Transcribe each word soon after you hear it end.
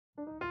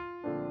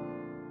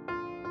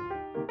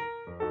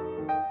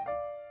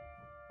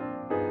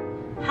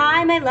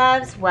Hi my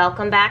loves,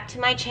 welcome back to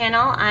my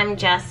channel. I'm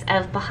Jess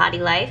of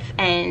BehatiLife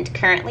and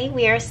currently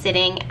we are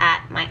sitting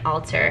at my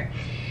altar.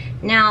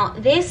 Now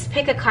this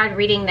pick a card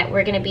reading that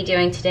we're going to be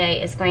doing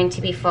today is going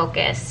to be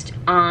focused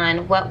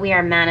on what we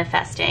are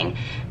manifesting,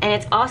 and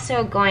it's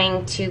also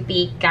going to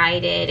be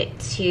guided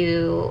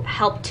to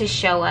help to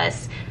show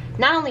us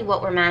not only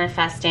what we're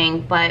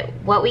manifesting, but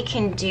what we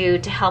can do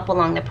to help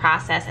along the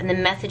process and the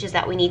messages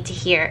that we need to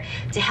hear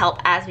to help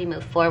as we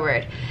move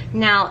forward.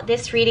 Now,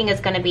 this reading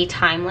is going to be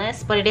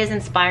timeless, but it is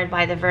inspired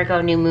by the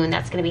Virgo new moon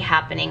that's going to be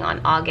happening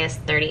on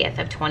August 30th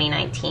of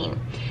 2019.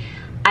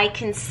 I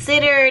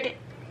considered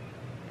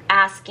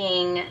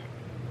asking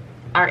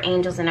our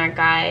angels and our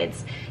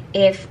guides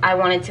if I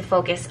wanted to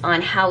focus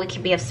on how we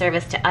can be of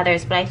service to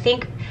others, but I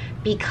think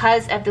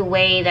because of the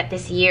way that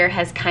this year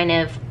has kind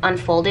of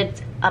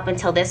unfolded up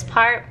until this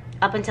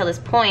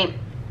point,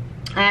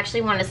 I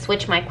actually wanted to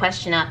switch my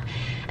question up.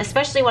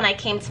 Especially when I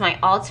came to my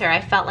altar,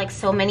 I felt like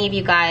so many of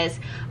you guys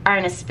are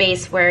in a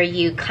space where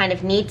you kind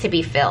of need to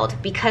be filled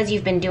because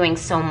you've been doing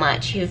so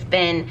much. You've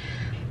been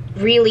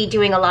really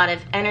doing a lot of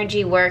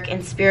energy work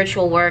and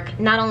spiritual work,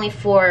 not only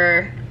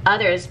for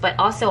others, but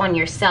also on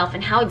yourself,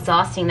 and how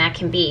exhausting that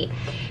can be.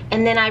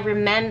 And then I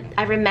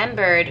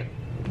remembered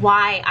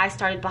why I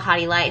started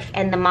BehatiLife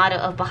and the motto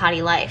of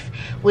BehatiLife,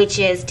 which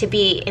is to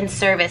be in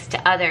service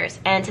to others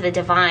and to the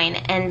divine.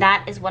 And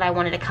that is what I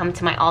wanted to come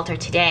to my altar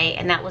today,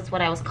 and that was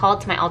what I was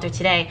called to my altar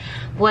today,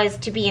 was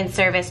to be in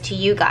service to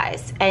you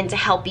guys and to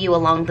help you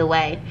along the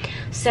way.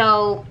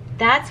 So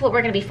that's what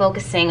we're going to be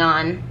focusing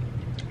on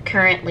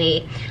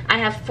currently. I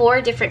have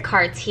 4 different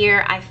cards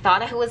here. I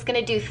thought I was going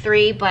to do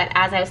 3, but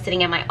as I was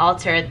sitting at my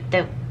altar,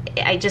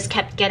 I just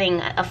kept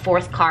getting a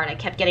 4th card. I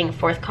kept getting a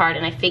 4th card,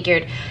 and I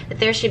figured that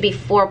there should be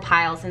 4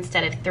 piles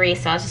instead of 3,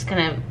 so I was just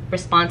going to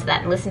respond to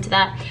that and listen to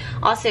that.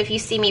 Also, if you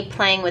see me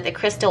playing with a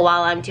crystal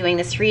while I'm doing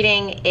this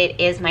reading, it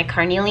is my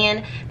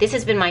carnelian. This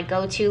has been my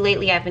go-to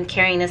lately. I've been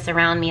carrying this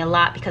around me a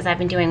lot because I've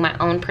been doing my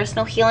own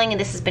personal healing, and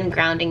this has been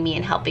grounding me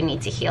and helping me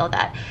to heal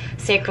that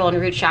sacral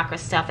and root chakra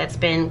stuff that's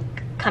been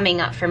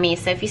coming up for me.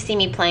 So if you see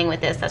me playing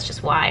with this, that's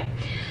just why.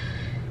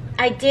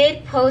 I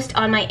did post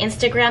on my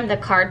Instagram the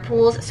card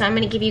pools, so I'm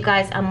going to give you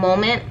guys a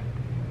moment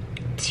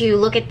to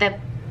look at the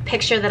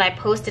picture that I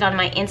posted on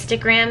my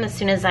Instagram as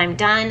soon as I'm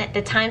done.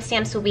 The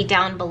timestamps will be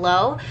down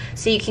below,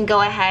 so you can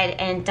go ahead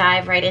and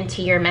dive right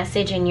into your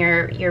message and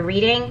your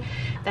reading.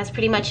 That's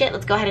pretty much it.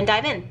 Let's go ahead and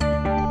dive in.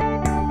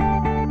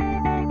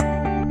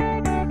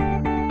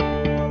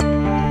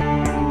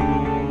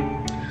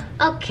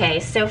 Okay,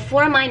 so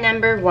for my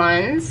number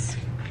ones,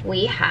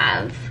 we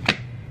have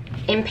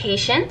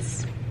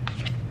impatience,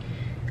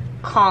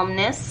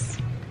 calmness,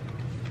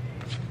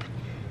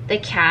 the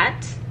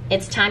cat,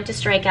 it's time to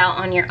strike out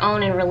on your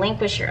own and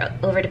relinquish your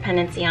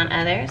overdependency on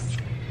others.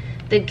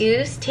 The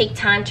goose, take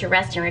time to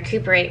rest and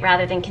recuperate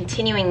rather than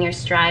continuing your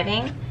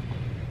striving.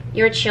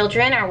 Your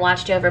children are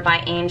watched over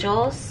by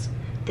angels.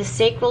 The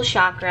sacral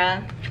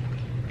chakra,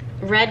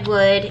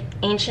 redwood,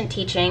 ancient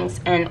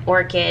teachings, and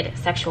orchid,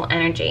 sexual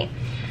energy.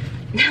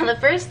 Now the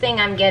first thing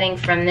I'm getting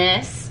from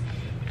this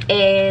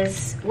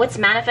is what's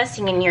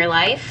manifesting in your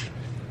life.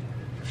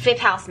 5th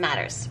house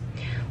matters.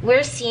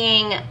 We're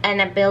seeing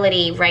an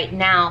ability right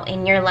now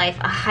in your life,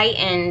 a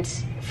heightened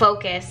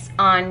focus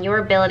on your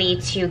ability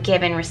to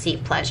give and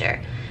receive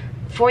pleasure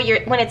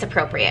when it's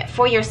appropriate,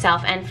 for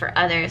yourself and for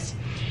others.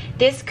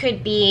 This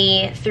could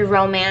be through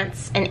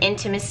romance and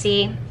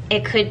intimacy.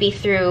 It could be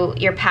through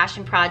your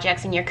passion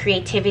projects and your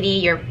creativity,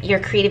 your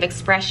creative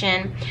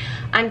expression.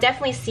 I'm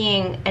definitely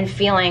seeing and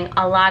feeling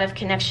a lot of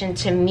connection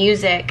to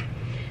music,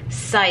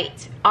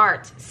 sight,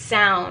 art,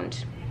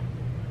 sound,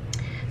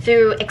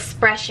 through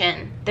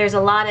expression. There's a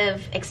lot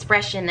of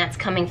expression that's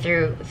coming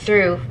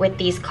through with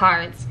these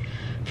cards.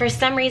 For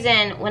some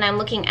reason, when I'm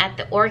looking at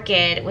the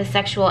orchid with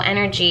sexual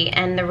energy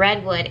and the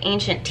redwood,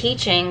 ancient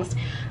teachings,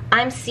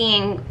 I'm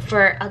seeing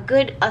for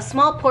a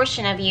small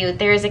portion of you,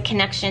 there is a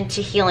connection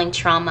to healing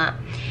trauma.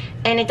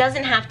 And it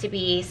doesn't have to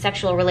be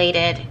sexual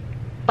related,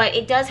 but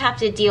it does have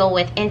to deal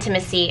with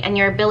intimacy and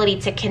your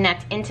ability to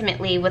connect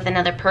intimately with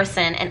another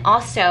person, and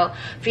also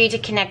for you to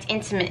connect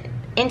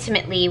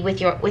intimately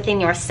within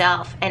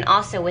yourself and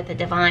also with the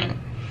divine.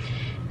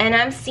 And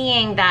I'm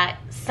seeing that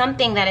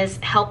something that is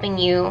helping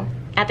you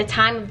at the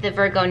time of the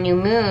Virgo new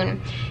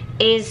moon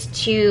is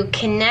to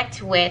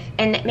connect with,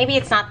 and maybe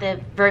it's not the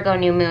Virgo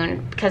new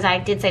moon because I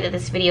did say that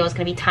this video is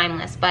going to be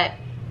timeless, but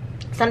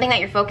something that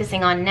you're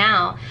focusing on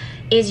now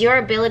is your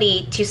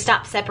ability to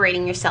stop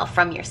separating yourself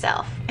from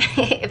yourself,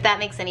 if that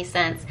makes any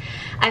sense.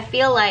 I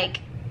feel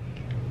like,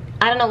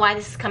 I don't know why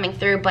this is coming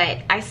through, but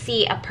I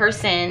see a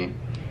person,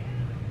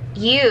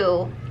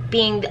 you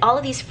being all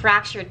of these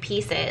fractured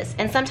pieces,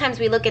 and sometimes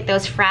we look at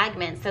those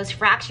fragments, those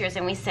fractures,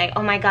 and we say,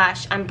 oh my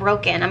gosh, I'm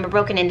broken, I'm a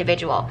broken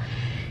individual.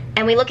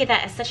 And we look at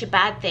that as such a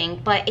bad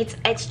thing, but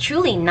it's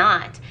truly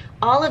not.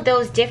 All of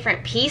those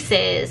different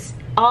pieces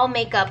all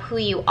make up who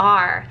you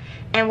are.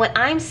 And what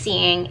I'm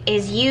seeing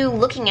is you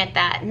looking at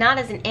that not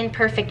as an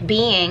imperfect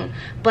being,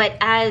 but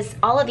as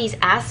all of these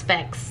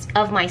aspects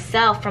of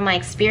myself, from my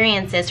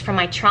experiences, from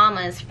my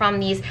traumas,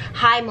 from these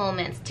high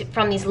moments,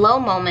 from these low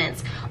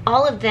moments.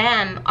 All of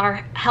them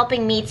are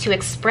helping me to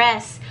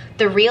express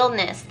the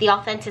realness, the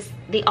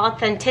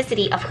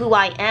authenticity of who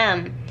I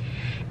am.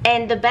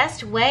 And the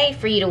best way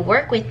for you to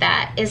work with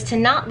that is to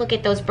not look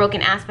at those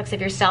broken aspects of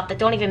yourself that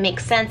don't even make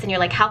sense, and you're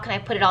like, how can I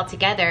put it all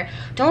together?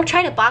 Don't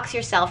try to box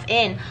yourself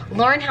in.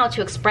 Learn how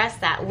to express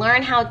that.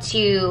 Learn how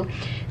to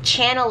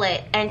channel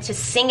it and to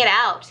sing it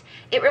out.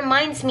 It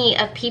reminds me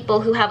of people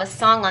who have a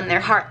song on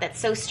their heart that's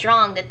so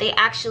strong that they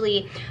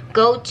actually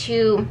go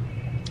to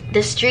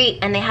the street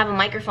and they have a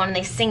microphone and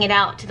they sing it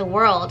out to the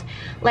world.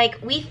 Like,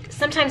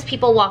 sometimes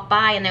people walk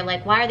by and they're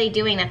like, why are they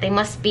doing that? They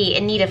must be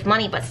in need of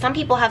money. But some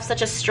people have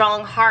such a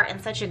strong heart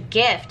and such a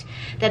gift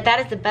that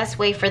that is the best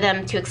way for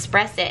them to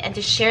express it and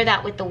to share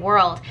that with the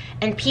world.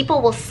 And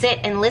people will sit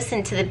and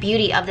listen to the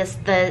beauty of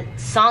the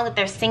song that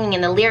they're singing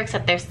and the lyrics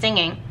that they're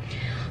singing.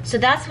 So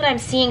that's what I'm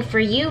seeing for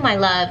you, my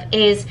love,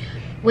 is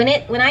when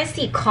I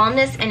see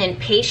calmness and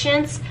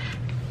impatience,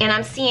 and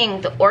I'm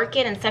seeing the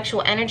orchid and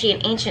sexual energy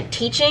and ancient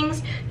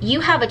teachings, you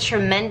have a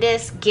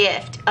tremendous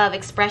gift of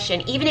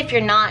expression. Even if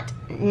you're not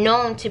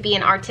known to be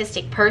an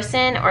artistic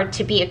person or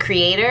to be a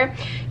creator,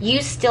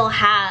 you still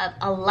have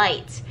a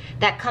light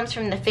that comes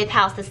from the 5th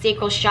house, the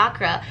sacral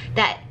chakra,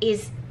 that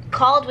is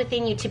called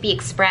within you to be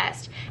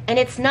expressed. And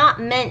it's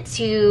not meant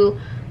to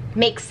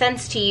make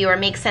sense to you or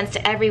make sense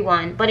to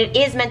everyone, but it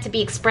is meant to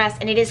be expressed,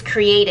 and it is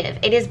creative,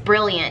 it is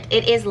brilliant,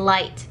 it is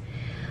light.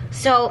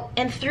 So,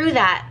 and through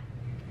that,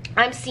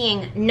 I'm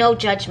seeing no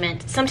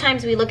judgment.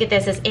 Sometimes we look at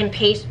this as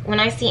impatient. When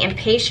I see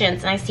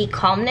impatience and I see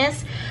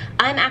calmness,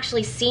 I'm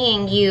actually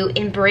seeing you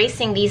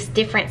embracing these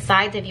different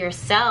sides of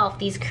yourself,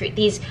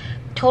 these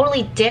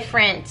totally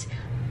different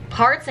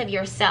parts of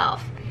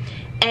yourself,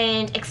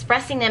 and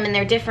expressing them in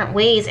their different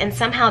ways, and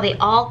somehow they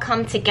all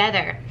come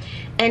together.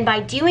 And by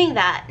doing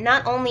that,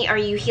 not only are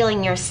you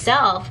healing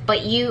yourself,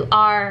 but you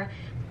are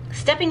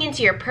stepping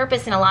into your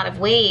purpose in a lot of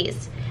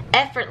ways,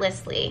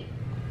 effortlessly,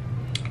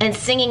 and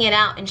singing it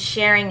out and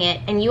sharing it.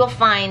 And you will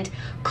find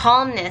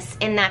calmness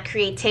in that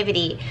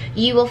creativity.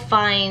 You will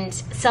find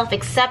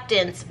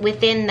self-acceptance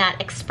within that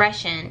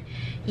expression.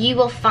 You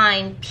will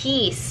find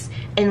peace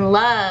and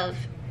love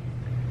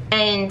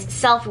and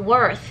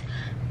self-worth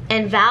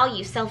and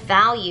value,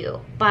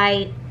 self-value,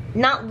 by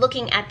not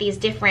looking at these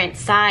different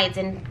sides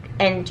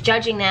and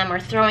judging them or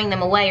throwing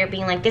them away or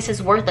being like, this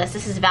is worthless,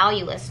 this is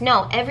valueless.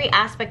 No, every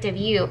aspect of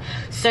you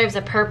serves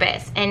a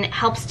purpose and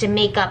helps to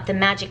make up the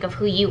magic of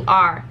who you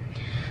are.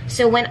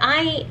 So when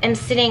I am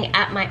sitting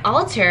at my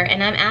altar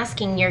and I'm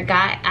asking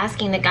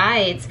the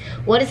guides,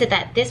 what is it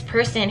that this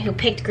person who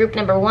picked group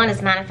number 1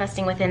 is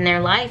manifesting within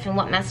their life, and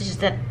what messages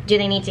do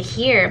they need to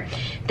hear?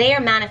 They are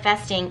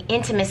manifesting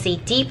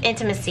intimacy, deep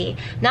intimacy,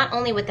 not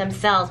only with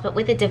themselves, but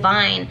with the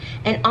divine,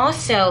 and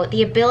also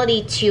the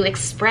ability to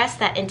express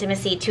that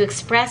intimacy, to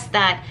express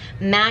that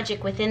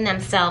magic within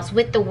themselves,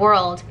 with the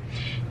world.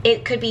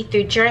 It could be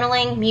through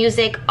journaling,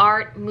 music,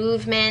 art,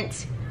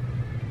 movement.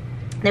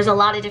 There's a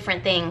lot of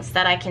different things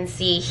that I can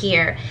see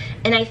here.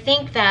 And I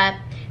think that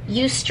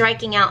you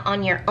striking out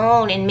on your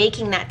own and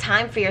making that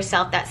time for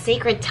yourself, that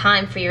sacred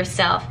time for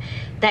yourself,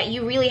 that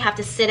you really have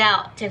to sit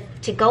out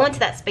to go into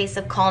that space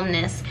of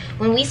calmness.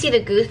 When we see the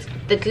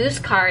goose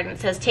card and it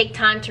says take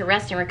time to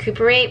rest and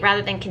recuperate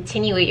rather than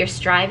continue your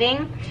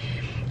striving,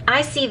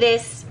 I see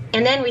this.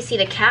 And then we see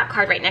the cat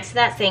card right next to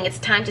that saying it's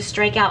time to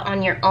strike out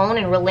on your own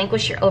and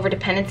relinquish your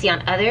overdependency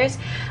on others.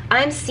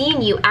 I'm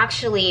seeing you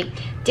actually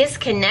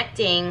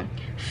disconnecting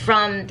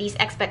from these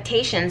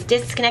expectations,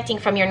 disconnecting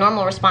from your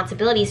normal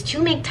responsibilities to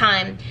make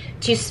time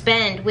to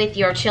spend with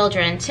your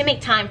children, to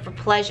make time for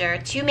pleasure,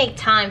 to make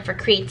time for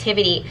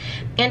creativity,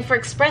 and for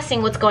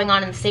expressing what's going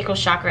on in the sacral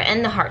chakra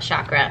and the heart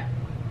chakra.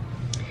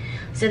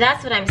 So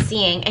that's what I'm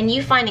seeing, and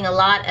you finding a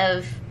lot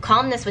of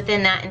calmness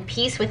within that and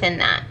peace within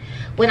that.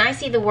 When I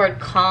see the word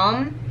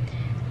calm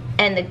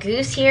and the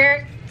goose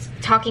here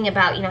talking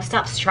about, you know,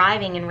 stop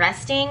striving and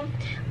resting,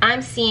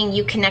 I'm seeing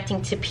you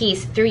connecting to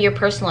peace through your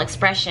personal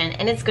expression,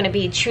 and it's going to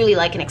be truly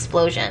like an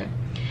explosion.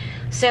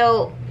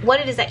 So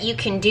what it is that you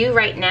can do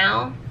right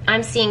now,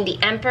 I'm seeing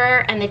the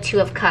Emperor and the 2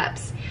 of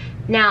Cups.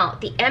 Now,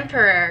 the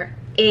Emperor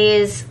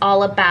is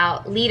all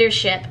about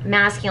leadership,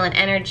 masculine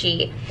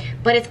energy,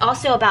 but it's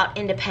also about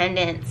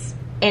independence.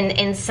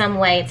 In some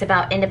way, it's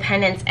about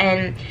independence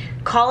and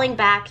calling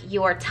back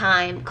your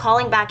time,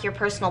 calling back your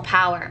personal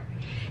power,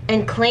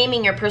 and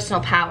claiming your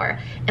personal power.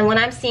 And when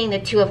I'm seeing the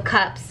 2 of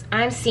Cups,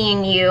 I'm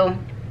seeing you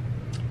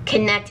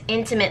connect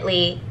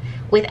intimately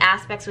with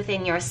aspects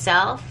within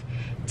yourself,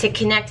 to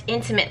connect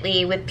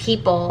intimately with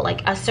people,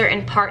 like a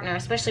certain partner,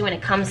 especially when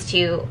it comes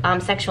to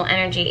sexual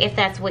energy, if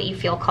that's what you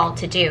feel called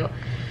to do,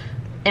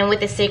 and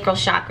with the sacral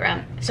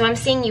chakra. So I'm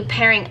seeing you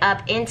pairing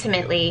up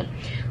intimately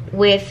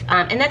with,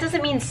 and that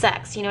doesn't mean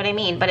sex, you know what I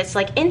mean, but it's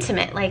like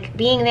intimate, like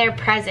being there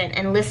present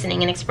and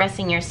listening and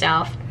expressing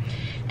yourself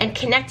and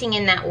connecting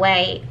in that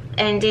way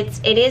And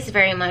it is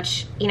very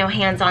much, you know,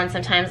 hands-on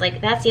sometimes.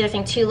 Like, that's the other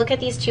thing too. Look at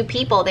these two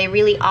people. They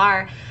really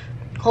are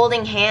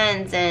holding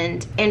hands,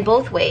 and in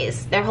both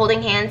ways. They're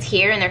holding hands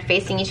here and they're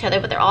facing each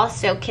other, but they're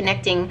also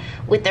connecting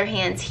with their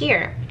hands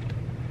here.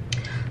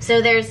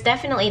 So there's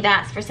definitely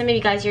that. For some of you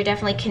guys, you're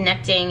definitely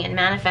connecting and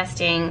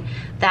manifesting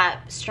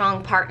that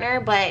strong partner,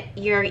 but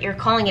you're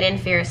calling it in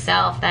for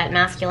yourself, that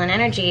masculine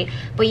energy.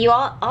 But you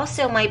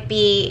also might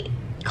be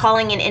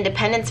calling in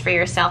independence for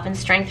yourself and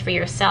strength for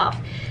yourself,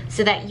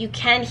 so that you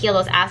can heal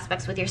those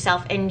aspects with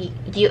yourself and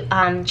you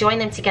join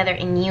them together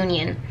in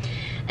union.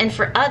 And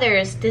for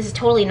others, this is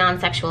totally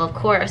non-sexual, of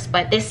course,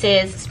 but this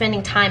is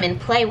spending time in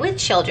play with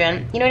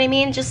children. You know what I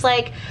mean? Just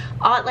like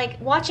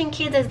watching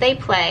kids as they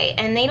play,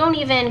 and they don't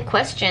even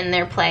question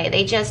their play.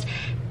 They just,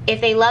 if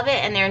they love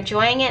it and they're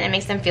enjoying it and it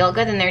makes them feel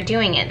good, then they're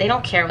doing it. They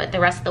don't care what the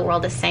rest of the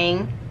world is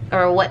saying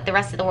or what the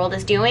rest of the world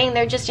is doing.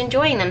 They're just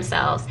enjoying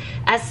themselves,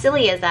 as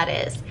silly as that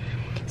is.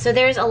 So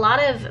there's a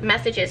lot of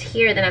messages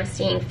here that I'm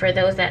seeing for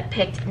those that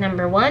picked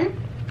number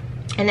 1,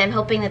 and I'm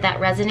hoping that that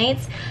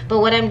resonates.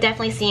 But what I'm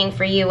definitely seeing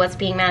for you, what's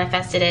being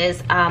manifested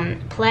is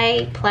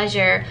play,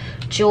 pleasure,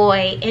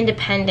 joy,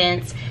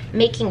 independence,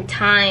 making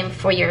time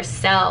for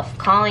yourself,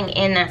 calling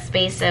in that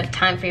space of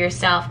time for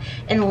yourself,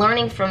 and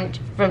learning from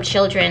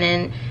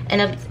children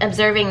and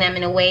observing them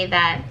in a way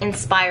that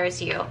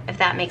inspires you, if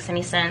that makes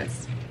any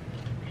sense.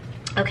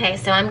 Okay,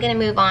 so I'm going to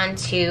move on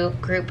to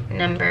group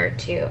number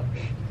 2.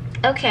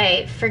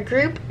 Okay, for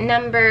group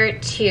number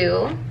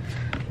 2,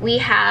 we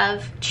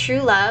have true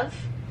love,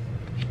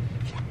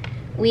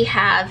 we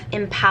have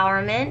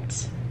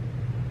empowerment,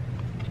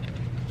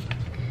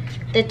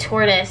 the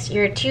tortoise.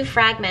 You're too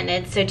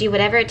fragmented, so do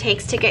whatever it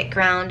takes to get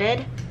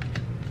grounded.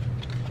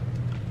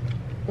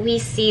 We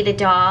see the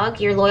dog.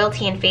 Your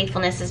loyalty and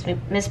faithfulness is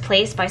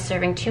misplaced by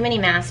serving too many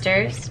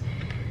masters.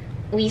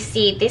 We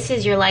see this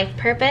is your life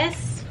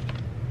purpose.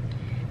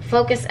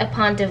 Focus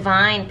upon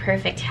divine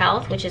perfect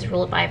health, which is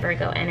ruled by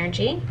Virgo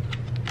energy.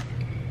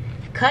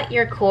 Cut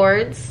your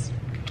cords.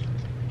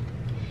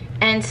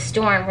 And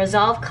storm,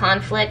 resolve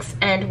conflicts,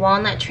 and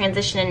walnut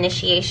transition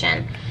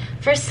initiation.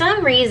 For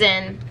some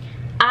reason,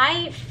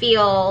 I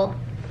feel,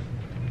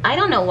 I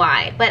don't know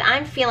why, but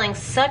I'm feeling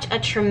such a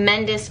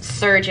tremendous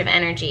surge of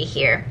energy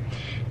here.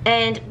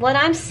 And what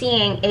I'm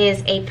seeing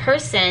is a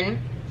person,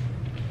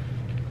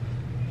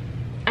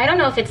 I don't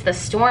know if it's the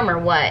storm or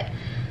what,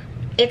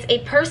 it's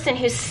a person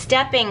who's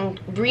stepping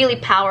really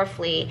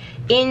powerfully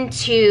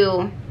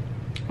into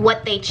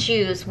what they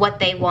choose, what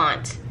they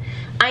want.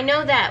 I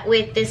know that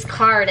with this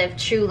card of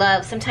true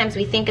love, sometimes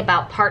we think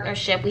about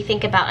partnership, we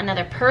think about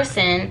another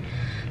person,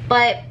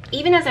 but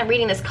even as I'm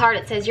reading this card,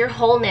 it says your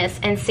wholeness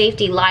and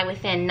safety lie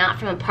within, not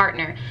from a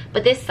partner.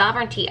 But this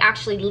sovereignty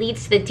actually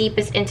leads to the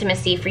deepest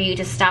intimacy for you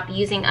to stop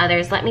using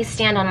others. Let me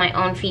stand on my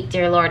own feet,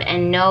 dear Lord,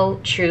 and know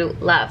true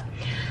love.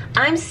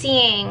 I'm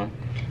seeing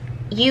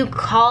you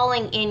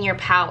calling in your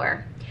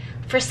power.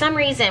 For some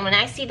reason, when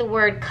I see the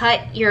word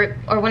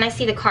when I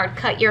see the card,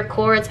 cut your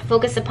cords,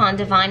 focus upon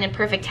divine and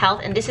perfect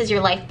health, and this is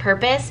your life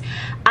purpose,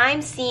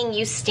 I'm seeing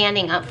you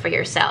standing up for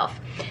yourself.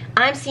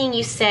 I'm seeing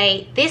you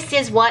say, this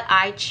is what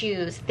I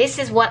choose. This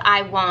is what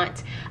I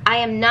want. I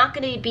am not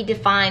going to be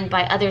defined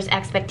by others'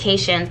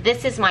 expectations.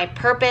 This is my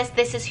purpose.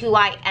 This is who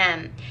I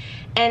am.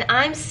 And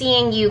I'm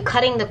seeing you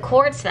cutting the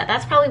cords to that.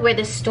 That's probably where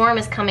this storm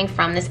is coming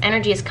from. This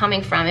energy is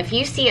coming from. If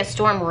you see a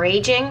storm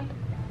raging,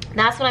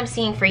 that's what I'm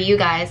seeing for you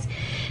guys.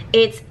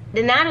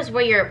 Then that is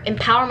where your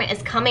empowerment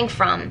is coming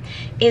from,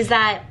 is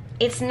that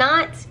it's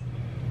not,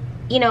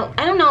 you know,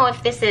 I don't know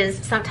if this is,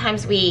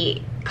 sometimes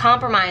we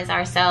compromise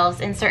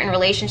ourselves in certain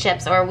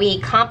relationships, or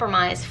we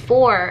compromise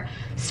for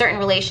certain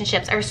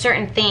relationships or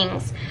certain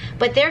things,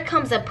 but there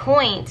comes a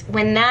point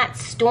when that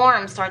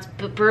storm starts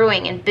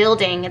brewing and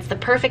building. It's the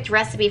perfect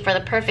recipe for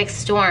the perfect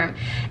storm,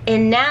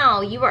 and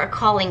now you are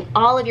calling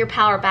all of your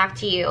power back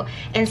to you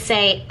and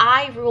say,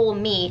 I rule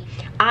me.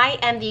 I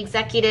am the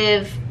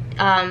executive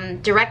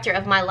director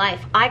of my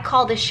life. I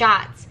call the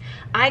shots.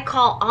 I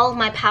call all of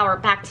my power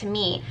back to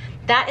me.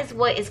 That is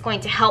what is going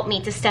to help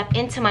me to step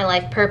into my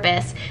life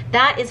purpose.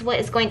 That is what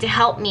is going to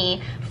help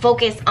me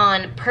focus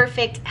on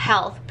perfect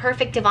health,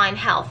 perfect divine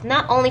health,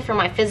 not only for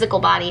my physical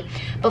body,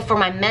 but for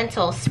my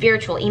mental,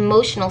 spiritual,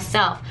 emotional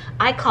self.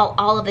 I call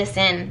all of this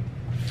in.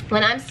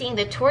 When I'm seeing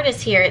the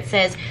tortoise here, it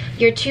says,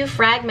 you're too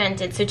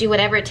fragmented, so do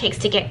whatever it takes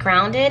to get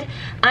grounded.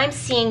 I'm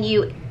seeing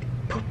you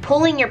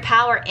pulling your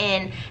power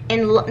in,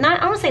 and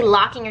not, I don't say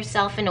locking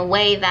yourself in a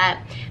way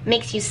that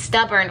makes you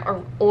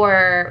stubborn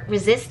or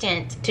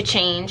resistant to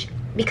change,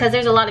 because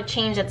there's a lot of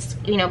change that's,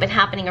 you know, been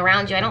happening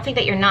around you. I don't think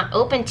that you're not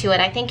open to it.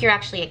 I think you're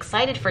actually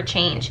excited for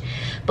change.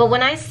 But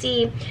when I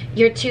see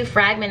you're too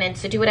fragmented,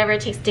 so do whatever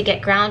it takes to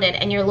get grounded,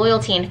 and your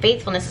loyalty and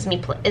faithfulness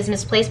is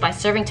misplaced by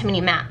serving too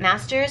many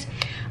masters,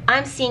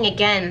 I'm seeing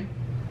again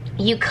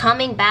you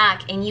coming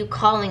back and you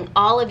calling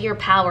all of your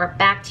power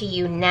back to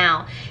you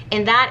now.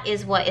 And that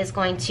is what is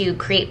going to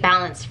create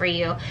balance for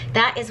you.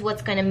 That is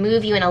what's going to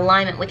move you in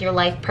alignment with your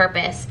life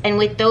purpose. And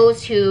with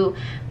those who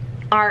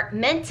are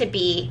meant to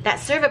be, that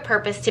serve a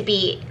purpose to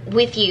be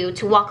with you,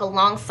 to walk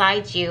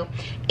alongside you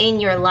in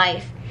your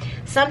life.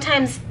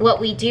 Sometimes what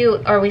we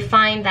do, or we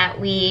find that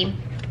we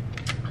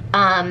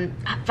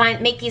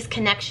make these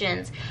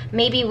connections.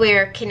 Maybe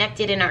we're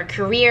connected in our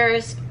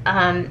careers,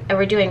 and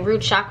we're doing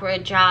root chakra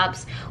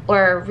jobs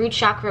or root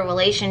chakra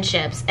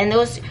relationships, and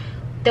those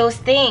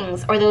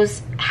things or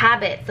those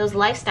habits, those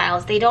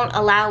lifestyles, they don't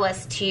allow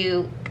us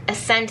to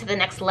ascend to the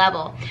next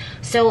level.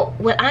 So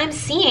what I'm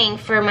seeing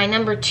for my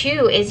number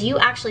 2 is you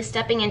actually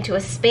stepping into a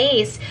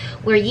space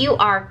where you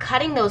are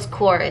cutting those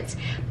cords.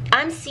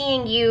 I'm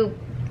seeing you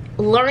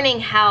learning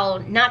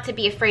how not to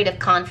be afraid of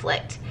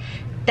conflict,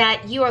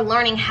 that you are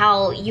learning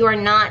how you are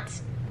not,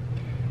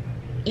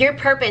 your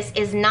purpose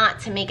is not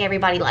to make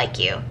everybody like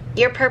you.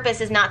 Your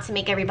purpose is not to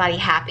make everybody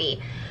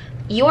happy.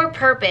 Your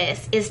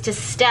purpose is to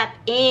step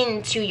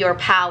into your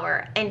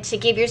power and to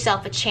give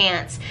yourself a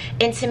chance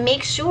and to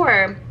make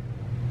sure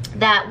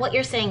that what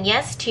you're saying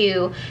yes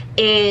to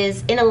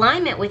is in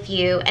alignment with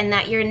you, and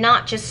that you're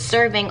not just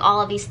serving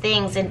all of these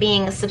things and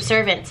being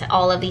subservient to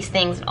all of these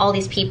things, all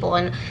these people,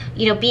 and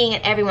being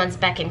at everyone's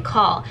beck and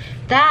call.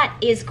 That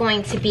is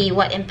going to be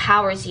what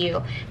empowers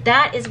you.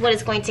 That is what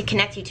is going to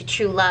connect you to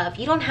true love.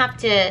 You don't have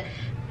to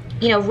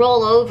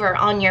roll over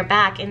on your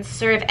back and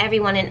serve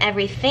everyone and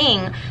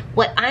everything.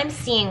 What I'm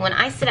seeing when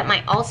I sit at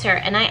my altar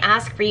and I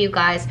ask for you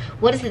guys,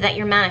 what is it that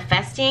you're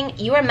manifesting?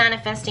 You are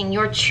manifesting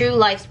your true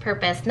life's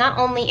purpose, not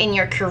only in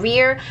your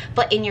career,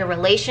 but in your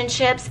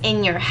relationships,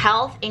 in your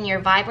health, in your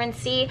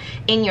vibrancy,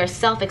 in your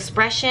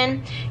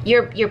self-expression,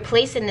 your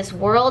place in this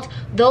world.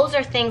 Those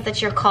are things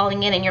that you're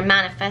calling in and you're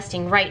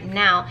manifesting right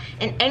now.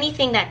 And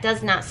anything that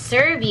does not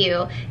serve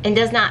you and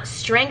does not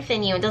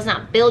strengthen you and does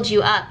not build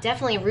you up,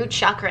 definitely root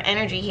chakra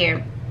energy here.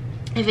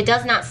 If it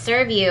does not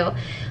serve you,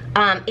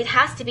 it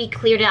has to be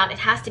cleared out. It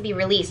has to be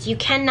released. You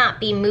cannot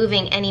be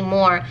moving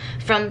anymore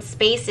from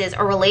spaces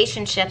or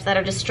relationships that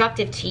are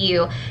destructive to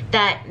you,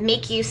 that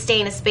make you stay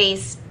in a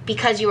space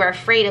because you are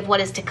afraid of what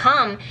is to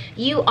come.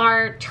 You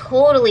are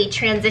totally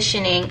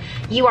transitioning.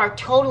 You are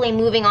totally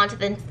moving on to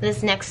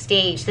this next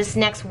stage, this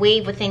next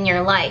wave within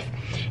your life.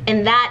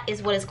 And that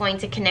is what is going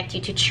to connect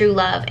you to true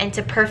love and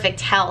to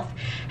perfect health.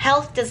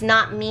 Health does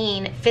not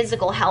mean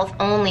physical health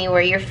only,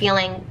 where you're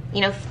feeling,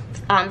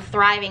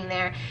 thriving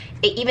there.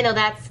 Even though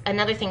that's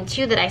another thing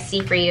too that I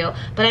see for you,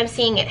 but I'm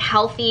seeing it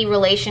healthy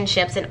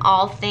relationships in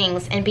all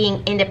things, and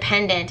being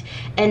independent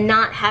and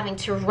not having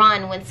to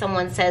run when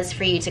someone says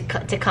for you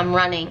to come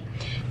running.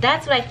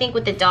 That's what I think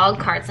with the dog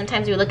card.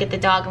 Sometimes we look at the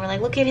dog and we're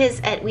like, look at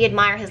his, we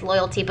admire his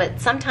loyalty, but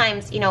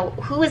sometimes,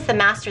 who is the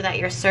master that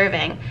you're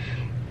serving?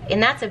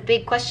 And that's a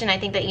big question I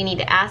think that you need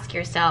to ask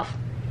yourself.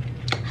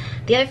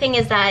 The other thing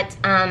is that,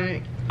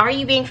 are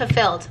you being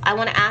fulfilled? I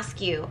want to ask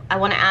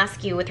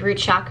you with root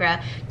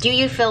chakra, do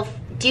you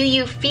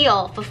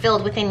feel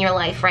fulfilled within your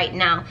life right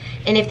now?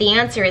 And if the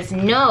answer is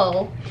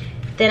no,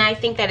 then I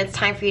think that it's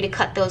time for you to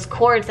cut those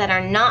cords that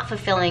are not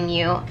fulfilling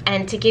you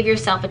and to give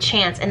yourself a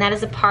chance. And that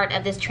is a part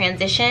of this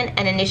transition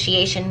and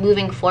initiation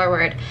moving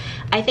forward.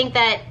 I think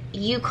that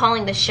you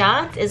calling the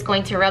shots is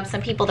going to rub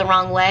some people the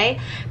wrong way,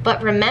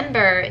 but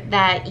remember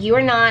that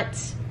you're not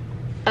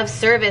of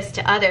service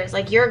to others.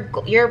 Like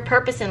your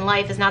purpose in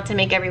life is not to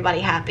make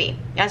everybody happy.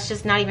 That's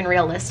just not even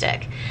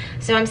realistic.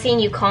 So I'm seeing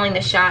you calling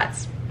the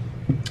shots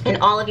in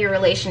all of your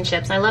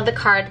relationships. I love the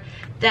card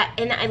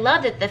and I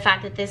love that the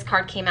fact that this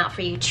card came out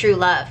for you, true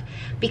love,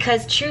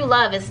 because true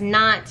love is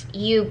not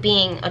you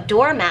being a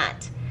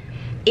doormat.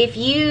 If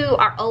you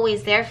are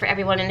always there for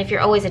everyone, and if you're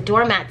always a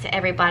doormat to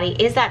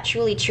everybody, is that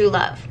truly true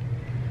love?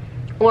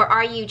 Or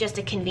are you just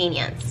a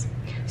convenience?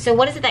 So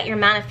what is it that you're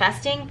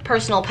manifesting?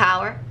 Personal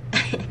power.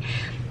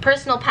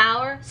 Personal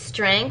power,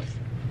 strength,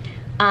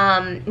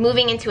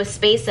 moving into a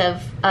space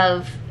of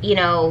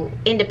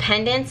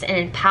independence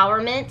and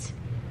empowerment,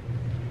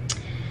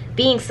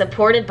 being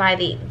supported by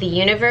the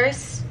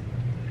universe,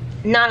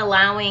 not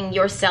allowing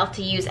yourself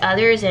to use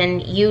others,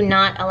 and you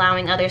not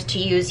allowing others to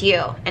use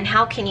you. And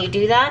how can you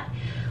do that?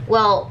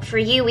 Well, for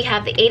you, we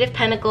have the 8 of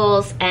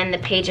Pentacles and the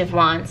Page of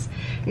Wands.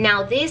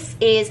 Now, this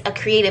is a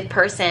creative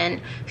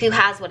person who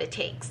has what it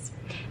takes.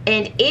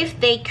 And if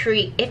they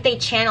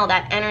channel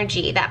that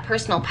energy, that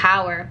personal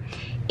power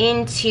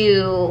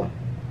into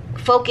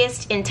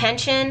focused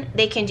intention,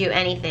 they can do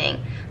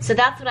anything. So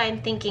that's what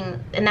I'm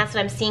thinking, and that's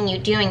what I'm seeing you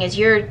doing, is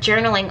you're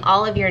journaling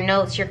all of your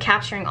notes, you're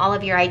capturing all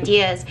of your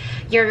ideas,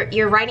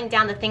 you're writing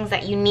down the things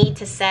that you need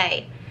to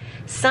say.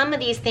 Some of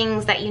these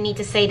things that you need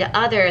to say to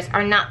others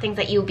are not things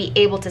that you'll be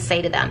able to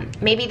say to them.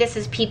 Maybe this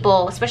is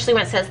people, especially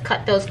when it says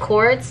cut those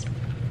cords,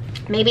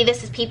 maybe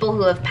this is people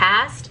who have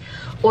passed,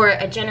 or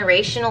a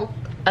generational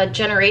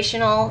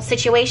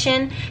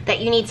situation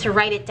that you need to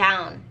write it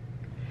down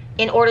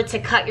in order to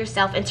cut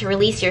yourself and to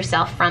release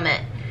yourself from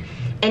it.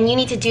 And you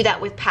need to do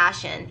that with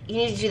passion. You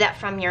need to do that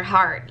from your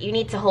heart. You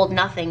need to hold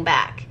nothing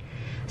back.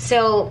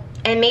 So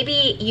And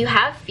maybe you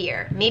have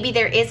fear. Maybe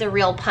there is a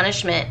real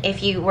punishment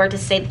if you were to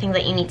say the things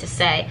that you need to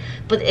say,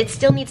 but it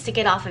still needs to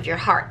get off of your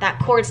heart. That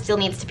cord still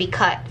needs to be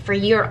cut for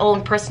your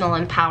own personal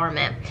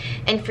empowerment,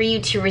 and for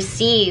you to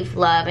receive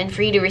love, and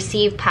for you to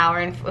receive power,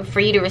 and for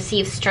you to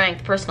receive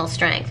strength, personal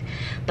strength.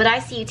 But I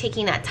see you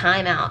taking that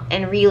time out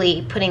and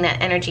really putting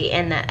that energy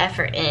and that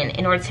effort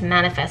in order to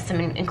manifest some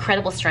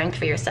incredible strength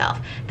for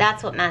yourself.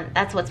 That's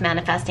what's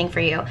manifesting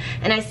for you.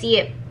 And I see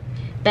it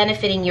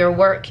benefiting your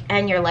work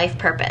and your life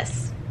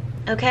purpose.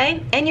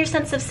 Okay? And your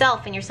sense of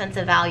self and your sense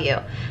of value.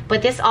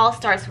 But this all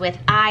starts with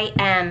I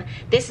am.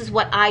 This is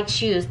what I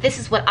choose. This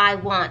is what I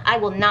want. I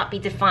will not be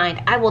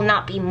defined. I will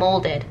not be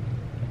molded.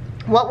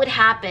 What would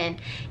happen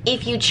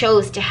if you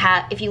chose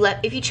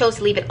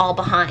to leave it all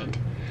behind?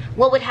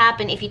 What would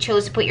happen if you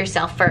chose to put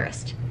yourself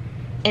first?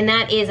 And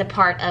that is a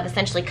part of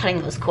essentially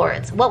cutting those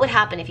cords. What would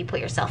happen if you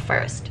put yourself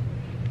first?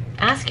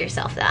 Ask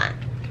yourself that.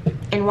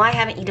 And why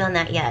haven't you done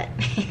that yet?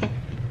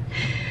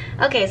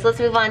 Okay, so let's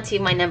move on to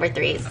my number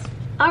 3s.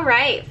 All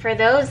right, for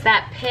those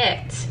that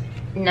picked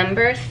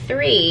number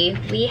 3,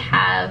 we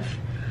have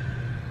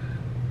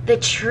the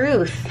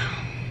truth.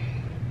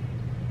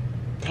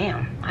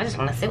 Damn, I just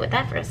want to sit with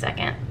that for a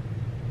second.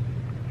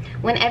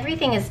 When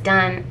everything is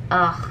done,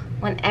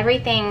 when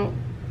everything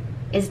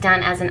is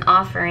done as an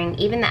offering,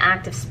 even the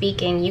act of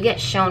speaking, you get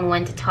shown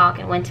when to talk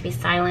and when to be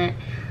silent.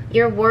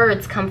 Your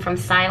words come from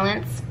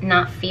silence,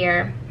 not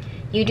fear.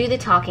 You do the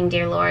talking,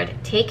 dear Lord.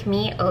 Take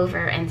me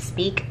over and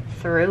speak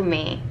through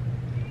me.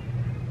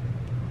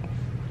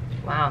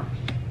 Wow.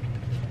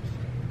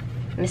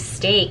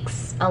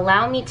 Mistakes.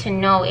 Allow me to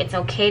know it's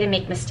okay to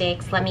make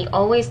mistakes. Let me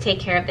always take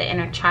care of the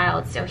inner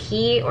child so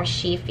he or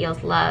she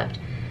feels loved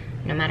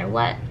no matter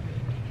what.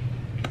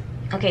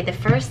 Okay, the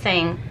first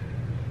thing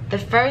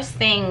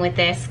with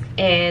this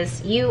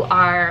is you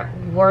are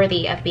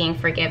worthy of being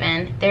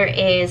forgiven. There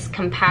is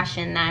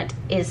compassion that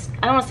is,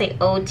 I don't want to say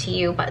owed to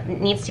you, but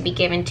needs to be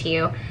given to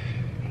you.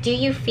 Do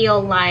you feel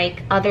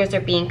like others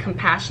are being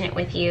compassionate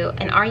with you?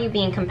 And are you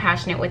being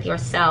compassionate with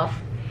yourself?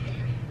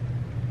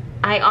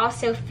 I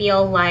also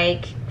feel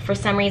like, for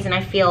some reason,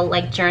 I feel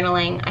like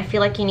journaling. I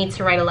feel like you need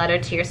to write a letter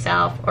to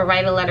yourself, or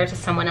write a letter to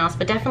someone else,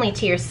 but definitely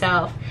to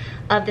yourself,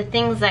 of the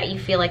things that you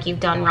feel like you've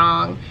done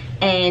wrong.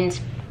 And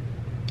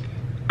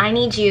I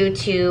need you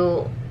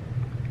to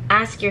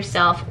ask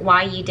yourself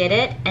why you did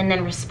it, and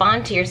then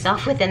respond to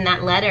yourself within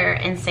that letter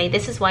and say,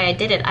 this is why I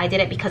did it. I did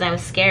it because I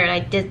was scared. I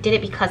did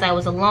it because I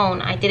was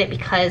alone. I did it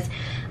because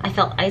I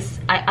felt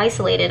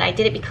isolated. I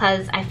did it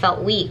because I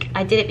felt weak.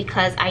 I did it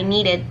because I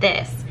needed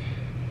this.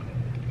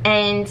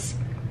 And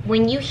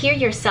when you hear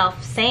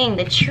yourself saying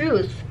the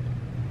truth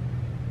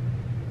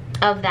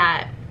of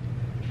that,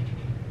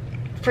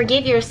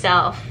 forgive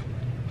yourself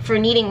for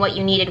needing what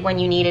you needed when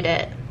you needed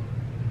it.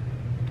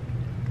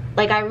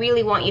 Like, I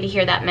really want you to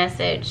hear that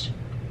message.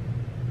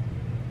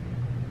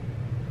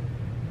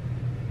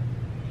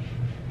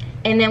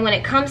 And then when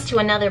it comes to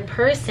another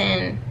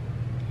person,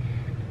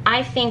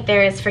 I think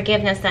there is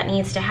forgiveness that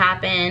needs to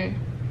happen.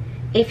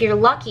 If you're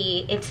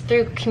lucky, it's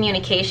through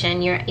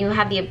communication. You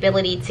have the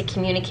ability to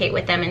communicate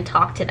with them and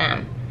talk to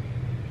them.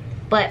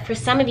 But for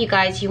some of you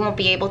guys, you won't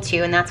be able to,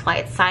 and that's why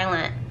it's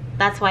silent.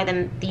 That's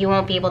why you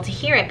won't be able to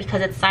hear it,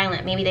 because it's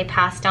silent. Maybe they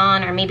passed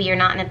on, or maybe you're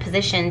not in a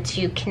position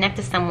to connect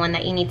to someone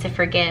that you need to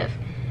forgive.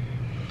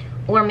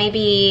 Or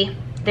maybe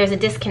there's a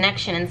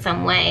disconnection in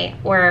some way,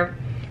 or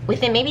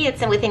maybe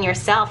it's within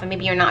yourself, and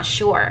maybe you're not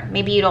sure.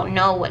 Maybe you don't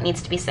know what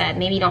needs to be said.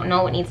 Maybe you don't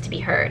know what needs to be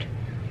heard.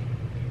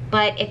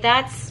 But if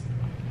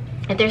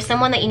there's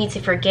someone that you need to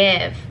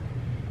forgive,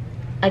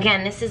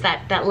 again, this is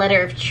that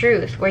letter of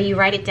truth where you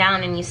write it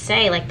down and you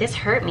say, like, this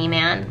hurt me,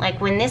 man.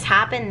 Like, when this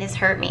happened, this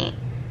hurt me.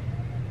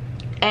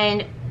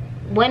 And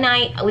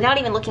without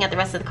even looking at the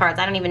rest of the cards,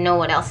 I don't even know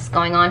what else is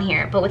going on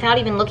here, but without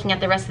even looking at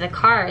the rest of the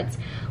cards,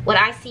 what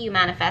I see you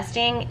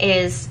manifesting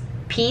is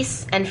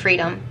peace and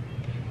freedom,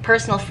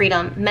 personal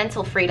freedom,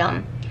 mental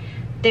freedom.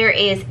 There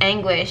is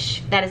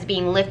anguish that is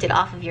being lifted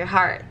off of your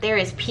heart. There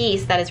is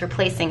peace that is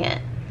replacing it.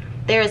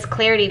 There is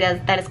clarity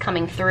that is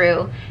coming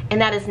through,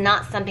 and that is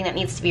not something that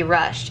needs to be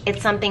rushed.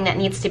 It's something that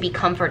needs to be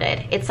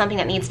comforted. It's something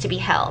that needs to be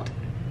held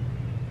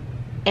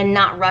and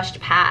not rushed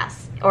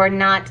past or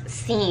not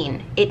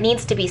seen. It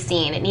needs to be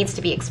seen. It needs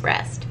to be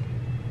expressed.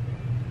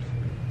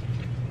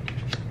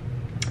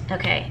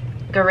 Okay,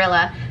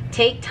 Gorilla,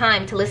 take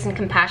time to listen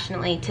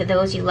compassionately to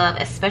those you love,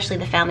 especially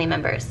the family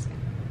members.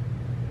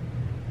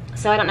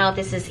 So I don't know if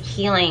this is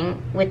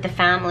healing with the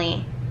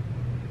family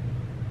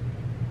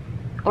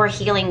or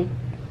healing,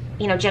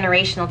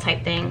 generational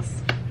type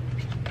things.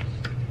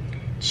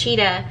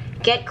 Cheetah,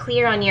 get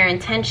clear on your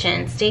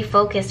intention, stay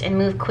focused, and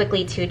move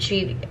quickly to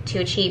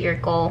achieve your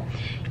goal.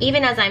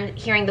 Even as I'm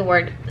seeing the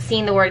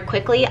word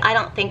quickly, I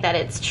don't think that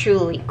it's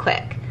truly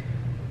quick.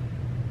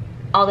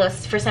 Although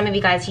for some of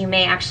you guys, you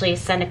may actually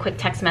send a quick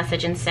text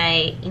message and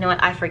say, you know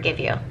what, I forgive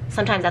you.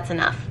 Sometimes that's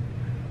enough.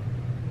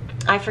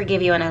 I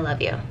forgive you and I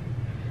love you.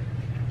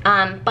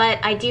 But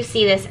I do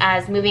see this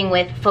as moving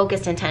with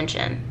focused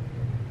intention.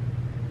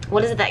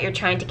 What is it that you're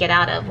trying to get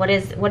out of? What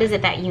is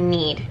it that you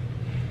need?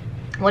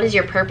 What is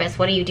your purpose?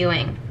 What are you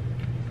doing?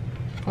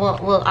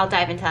 Well, I'll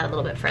dive into that a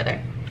little bit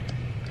further.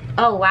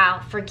 Oh,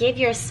 wow. Forgive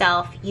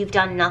yourself. You've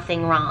done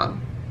nothing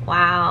wrong.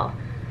 Wow.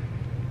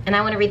 And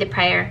I want to read the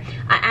prayer.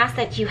 I ask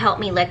that you help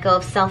me let go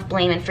of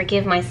self-blame and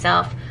forgive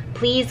myself.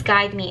 Please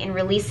guide me in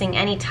releasing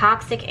any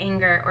toxic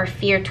anger or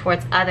fear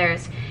towards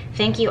others.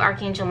 Thank you,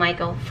 Archangel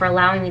Michael, for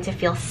allowing me to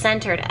feel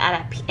centered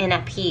and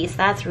at peace.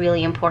 That's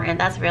really important.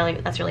 That's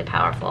really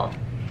powerful.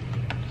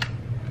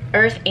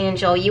 Earth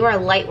Angel, you are a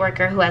light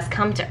worker who has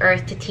come to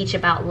Earth to teach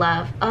about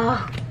love.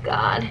 Oh,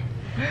 God.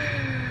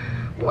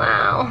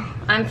 Wow.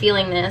 I'm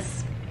feeling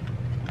this.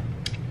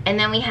 And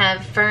then we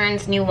have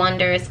ferns, new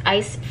wonders,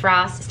 ice,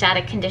 frost,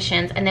 static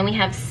conditions, and then we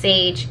have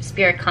sage,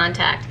 spirit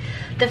contact.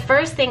 The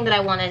first thing that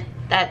I want to,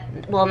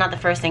 well, not the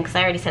first thing because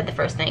I already said the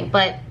first thing,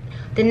 but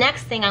the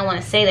next thing I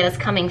want to say that is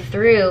coming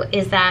through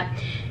is that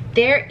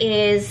there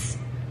is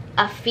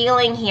a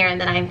feeling here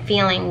that I'm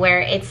feeling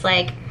where it's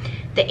like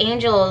the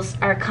angels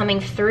are coming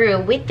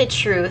through with the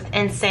truth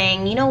and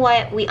saying, you know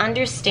what, we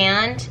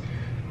understand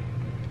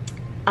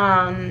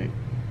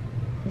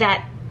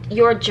that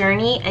your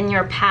journey and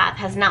your path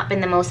has not been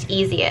the most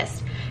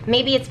easiest.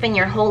 Maybe it's been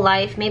your whole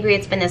life, maybe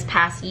it's been this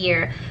past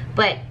year,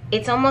 but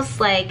it's almost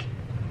like,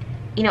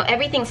 you know,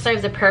 everything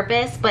serves a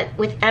purpose, but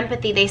with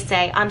empathy they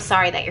say, I'm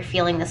sorry that you're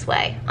feeling this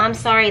way. I'm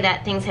sorry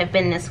that things have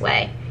been this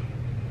way.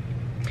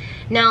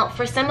 Now,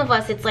 for some of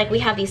us, it's like we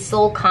have these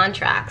soul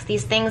contracts,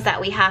 these things that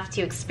we have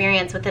to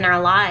experience within our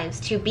lives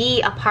to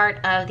be a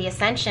part of the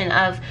ascension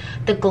of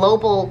the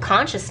global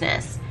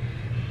consciousness.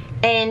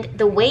 And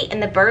the weight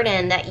and the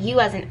burden that you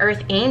as an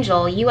earth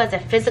angel, you as a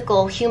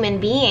physical human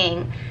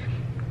being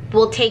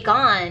will take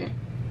on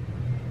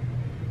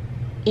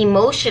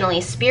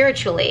emotionally,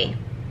 spiritually,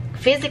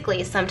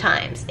 physically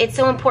sometimes. It's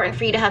so important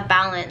for you to have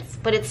balance,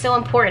 but it's so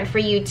important for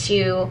you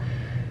to,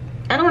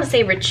 I don't want to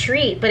say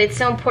retreat, but it's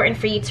so important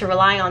for you to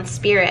rely on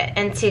spirit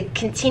and to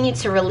continue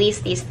to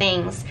release these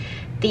things,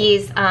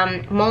 these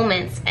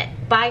moments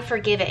by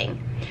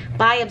forgiving,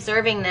 by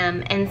observing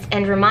them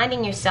and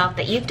reminding yourself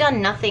that you've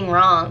done nothing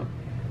wrong.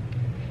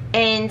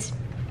 And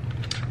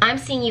I'm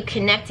seeing you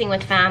connecting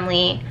with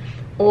family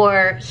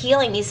or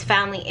healing these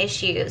family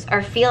issues or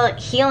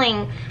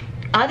healing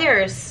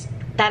others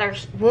that are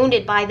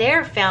wounded by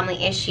their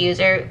family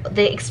issues or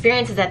the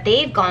experiences that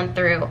they've gone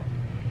through.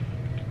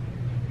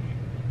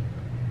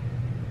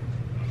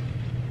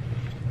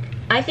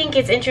 I think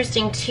it's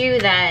interesting too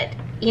that,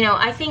 you know,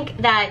 I think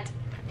that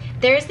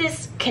there's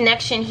this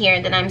connection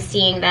here that I'm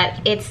seeing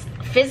that it's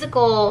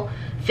physical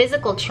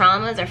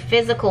traumas or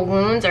physical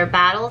wounds or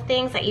battle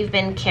things that you've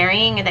been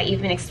carrying and that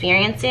you've been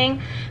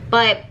experiencing,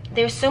 but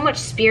there's so much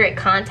spirit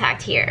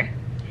contact here,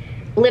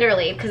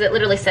 literally, because it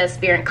literally says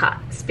spirit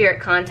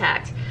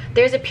contact.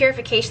 There's a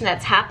purification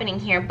that's happening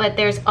here, but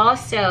there's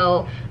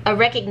also a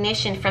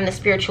recognition from the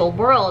spiritual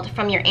world,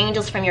 from your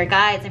angels, from your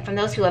guides, and from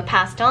those who have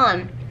passed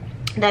on,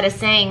 that is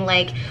saying,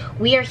 like,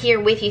 we are here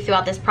with you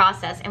throughout this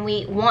process, and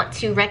we want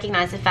to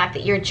recognize the fact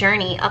that your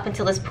journey up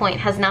until this point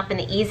has not been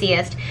the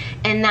easiest,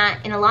 and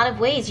that in a lot of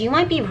ways you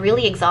might be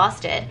really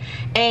exhausted.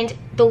 And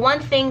the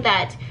one thing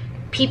that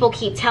people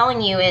keep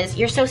telling you is,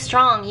 you're so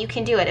strong, you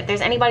can do it. If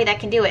there's anybody that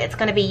can do it, it's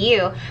going to be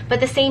you. But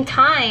at the same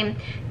time,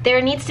 there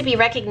needs to be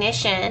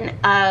recognition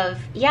of,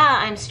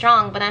 yeah, I'm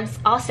strong, but I'm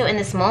also in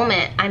this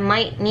moment, I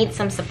might need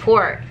some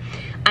support.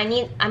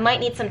 I might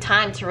need some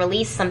time to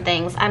release some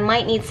things. I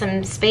might need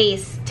some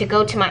space to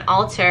go to my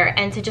altar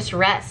and to just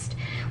rest,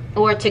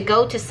 or to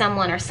go to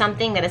someone or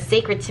something that is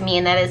sacred to me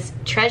and that is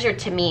treasured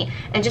to me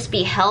and just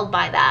be held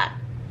by that.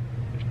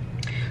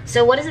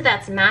 So what is it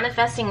that's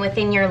manifesting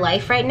within your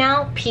life right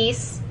now?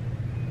 Peace,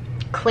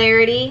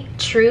 clarity,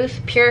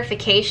 truth,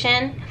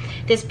 purification,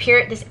 this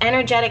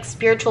energetic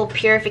spiritual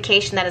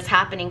purification that is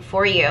happening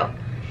for you.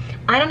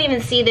 I don't even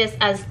see this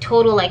as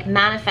total like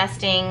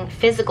manifesting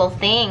physical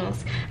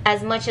things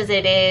as much as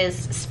it is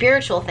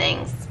spiritual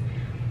things.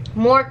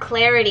 More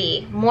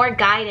clarity, more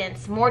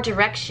guidance, more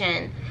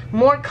direction,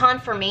 more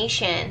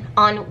confirmation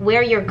on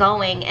where you're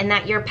going, and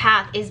that your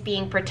path is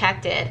being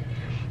protected,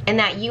 and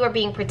that you are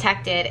being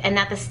protected, and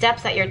that the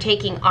steps that you're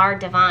taking are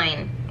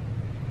divine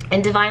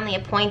and divinely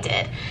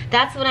appointed.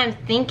 That's what I'm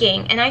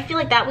thinking, and I feel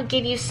like that would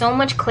give you so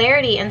much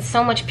clarity and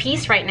so much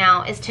peace right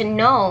now, is to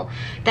know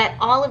that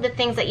all of the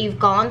things that you've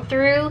gone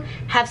through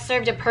have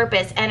served a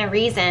purpose and a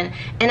reason.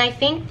 And I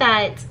think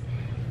that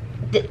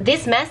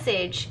this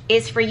message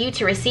is for you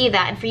to receive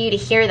that and for you to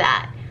hear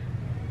that.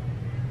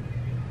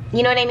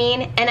 You know what I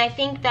mean? And I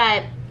think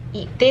that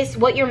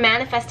what you're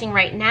manifesting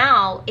right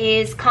now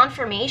is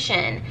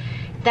confirmation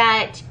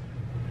that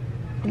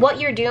what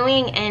you're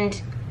doing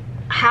and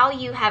how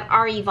you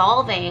are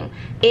evolving,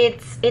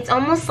 it's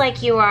almost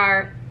like you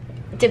are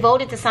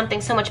devoted to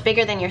something so much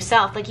bigger than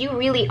yourself. Like, you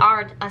really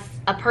are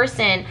a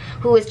person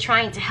who is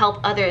trying to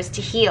help others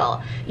to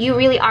heal. You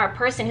really are a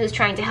person who's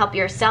trying to help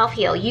yourself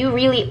heal. You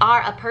really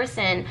are a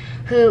person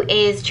who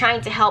is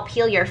trying to help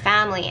heal your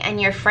family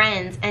and your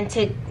friends, and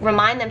to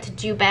remind them to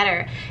do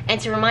better, and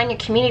to remind your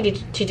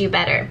community to do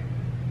better.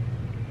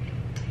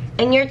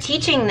 And you're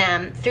teaching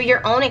them through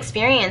your own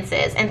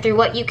experiences and through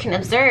what you can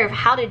observe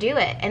how to do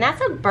it. And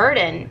that's a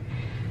burden.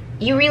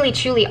 You really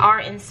truly are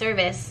in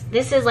service.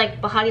 This is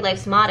like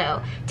BehatiLife's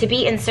motto, to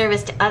be in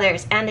service to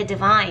others and the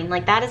divine.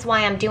 Like, that is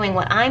why I'm doing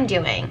what I'm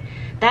doing.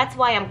 That's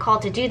why I'm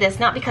called to do this,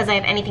 not because I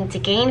have anything to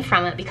gain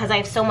from it, because I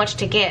have so much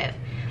to give.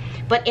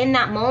 But in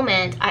that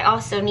moment, I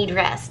also need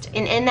rest.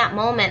 And in that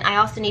moment, I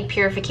also need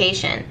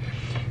purification.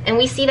 And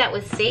we see that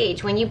with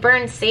sage. When you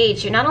burn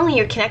sage, you're not only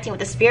you're connecting with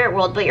the spirit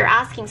world, but you're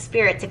asking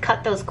spirit to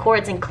cut those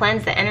cords and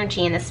cleanse the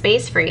energy in the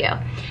space for you.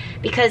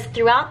 Because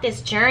throughout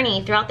this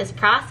journey, throughout this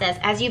process,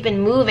 as you've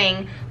been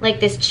moving like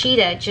this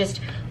cheetah, just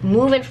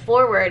moving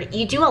forward,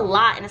 you do a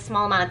lot in a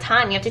small amount of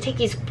time. You have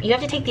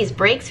to take these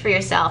breaks for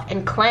yourself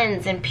and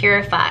cleanse and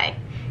purify.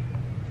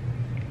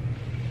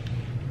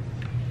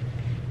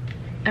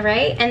 All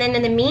right? And then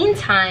in the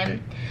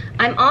meantime,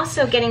 I'm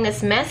also getting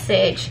this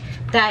message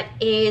that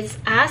is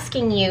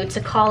asking you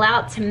to call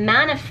out to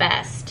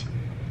manifest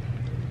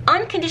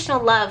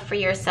unconditional love for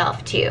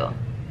yourself too.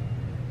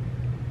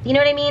 You know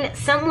what I mean?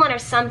 Someone or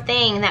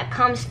something that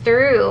comes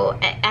through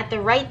at the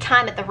right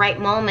time, at the right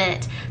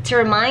moment, to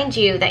remind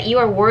you that you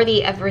are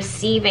worthy of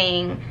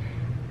receiving,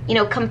 you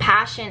know,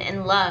 compassion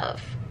and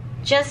love,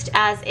 just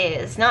as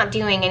is, not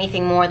doing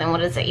anything more than what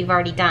it is that you've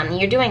already done.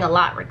 You're doing a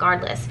lot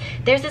regardless.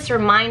 There's this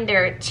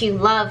reminder to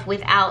love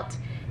without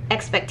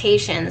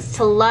expectations,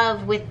 to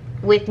love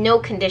with no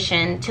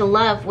condition, to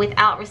love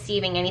without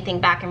receiving anything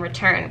back in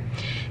return.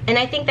 And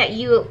I think that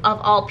you,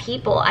 of all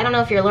people, I don't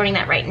know if you're learning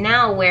that right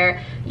now,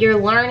 where you're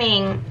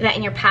learning that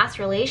in your past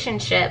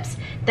relationships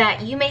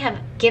that you may have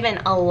given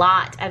a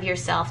lot of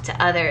yourself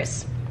to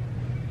others.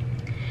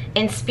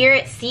 And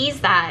spirit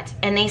sees that,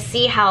 and they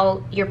see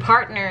how your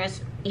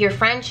partners, your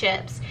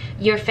friendships,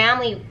 your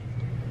family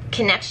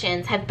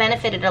connections have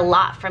benefited a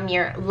lot from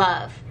your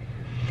love.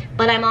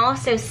 But I'm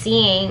also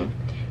seeing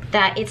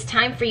that it's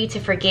time for you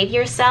to forgive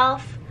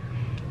yourself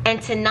and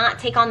to not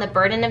take on the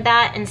burden of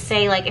that and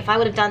say, like, if I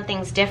would have done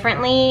things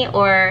differently,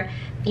 or,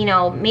 you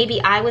know, maybe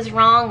I was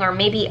wrong, or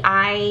maybe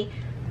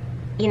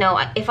you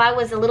know, if I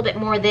was a little bit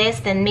more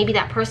this, then maybe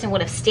that person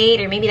would have stayed,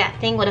 or maybe that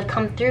thing would have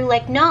come through.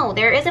 Like, no,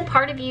 there is a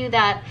part of you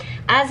that,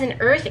 as an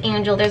earth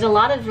angel, there's a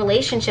lot of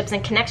relationships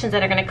and connections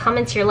that are going to come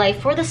into your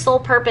life for the sole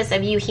purpose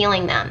of you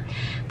healing them.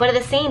 But at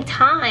the same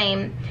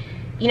time,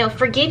 you know,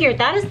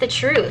 that is the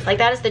truth. Like,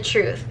 that is the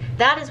truth.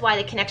 That is why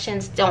the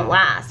connections don't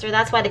last, or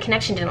that's why the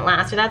connection didn't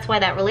last, or that's why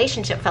that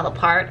relationship fell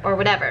apart, or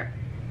whatever.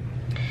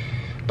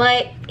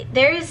 But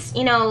there's,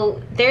 you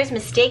know, there's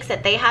mistakes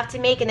that they have to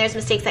make, and there's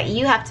mistakes that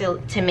you have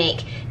to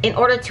make in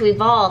order to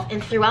evolve.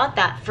 And throughout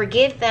that,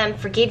 forgive them,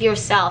 forgive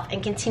yourself,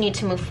 and continue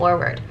to move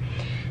forward.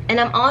 And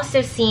I'm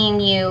also seeing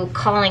you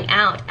calling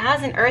out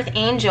as an earth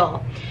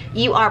angel.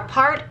 You are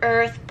part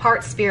earth,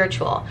 part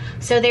spiritual.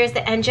 So there's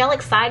the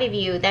angelic side of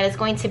you that is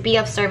going to be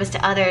of service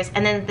to others,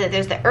 and then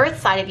there's the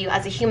earth side of you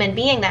as a human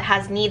being that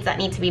has needs that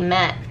need to be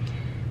met.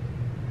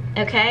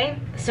 Okay?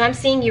 So I'm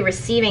seeing you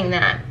receiving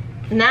that.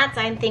 And that's,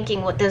 I'm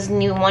thinking, what those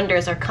new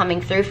wonders are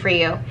coming through for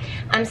you.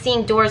 I'm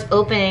seeing doors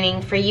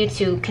opening for you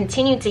to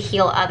continue to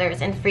heal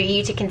others, and for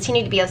you to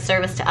continue to be of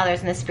service to others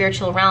in the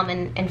spiritual realm,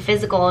 and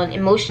physical and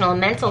emotional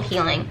and mental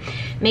healing.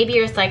 Maybe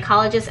you're a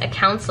psychologist, a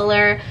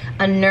counselor,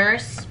 a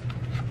nurse,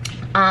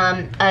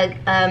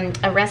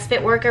 a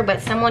respite worker, but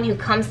someone who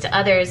comes to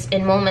others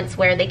in moments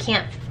where they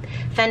can't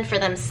fend for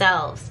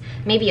themselves.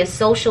 Maybe a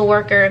social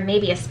worker,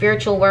 maybe a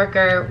spiritual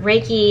worker,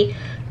 Reiki,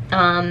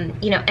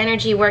 you know,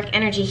 energy work,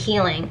 energy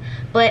healing.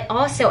 But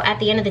also at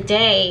the end of the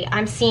day,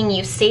 I'm seeing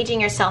you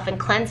saging yourself and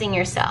cleansing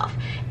yourself,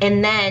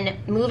 and then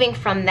moving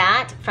from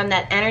that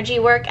energy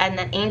work and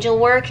that angel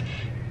work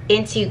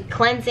into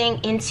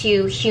cleansing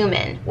into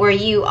human, where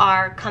you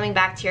are coming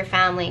back to your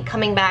family,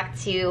 coming back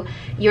to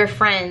your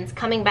friends,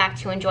 coming back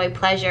to enjoy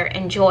pleasure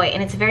and joy.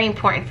 And it's very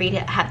important for you to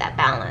have that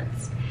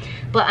balance.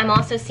 But I'm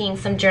also seeing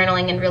some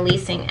journaling and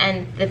releasing.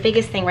 And the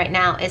biggest thing right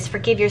now is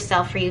forgive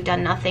yourself, for you've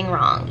done nothing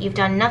wrong. You've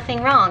done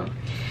nothing wrong.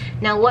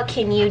 Now, what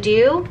can you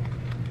do?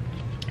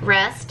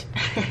 Rest.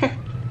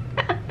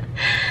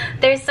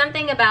 There's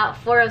something about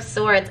Four of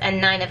Swords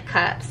and Nine of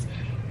Cups.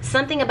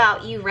 Something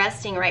about you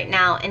resting right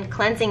now and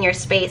cleansing your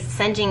space,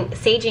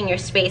 saging your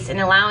space,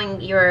 and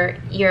allowing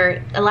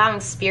allowing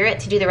spirit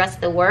to do the rest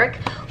of the work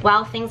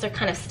while things are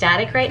kind of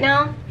static right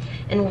now,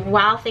 and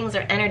while things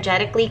are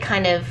energetically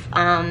kind of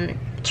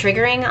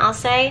triggering, I'll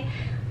say.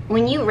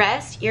 When you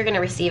rest, you're going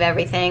to receive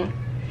everything.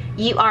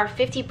 You are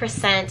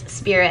 50%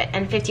 spirit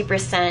and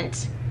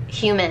 50%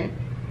 human,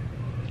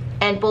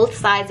 and both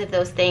sides of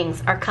those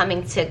things are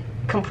coming to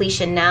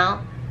completion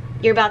now.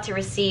 You're about to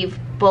receive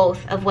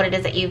both of what it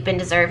is that you've been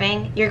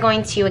deserving. You're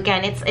going to,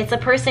 again, it's a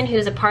person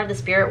who's a part of the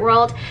spirit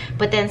world,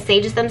 but then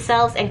sages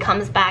themselves and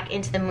comes back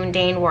into the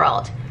mundane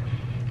world,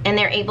 and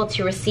they're able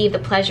to receive the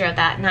pleasure of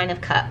that Nine of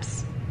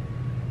Cups.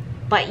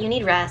 But you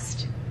need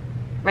rest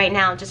right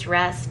now. Just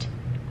rest.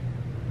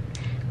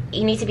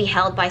 You need to be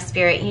held by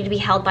spirit. You need to be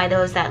held by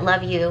those that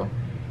love you.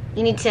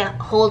 You need to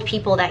hold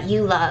people that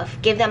you love.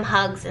 Give them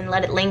hugs and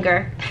let it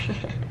linger.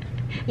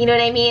 You know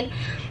what I mean?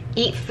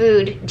 Eat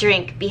food,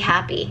 drink, be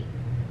happy.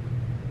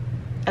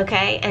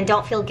 okay? And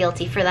don't feel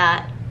guilty for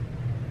that,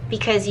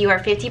 because you are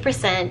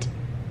 50%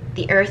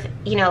 the earth,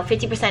 you know,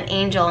 50%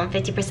 angel and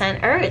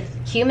 50% earth,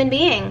 human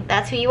being.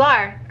 That's who you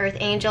are, earth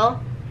angel,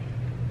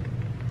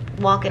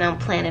 walking on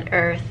planet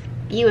earth.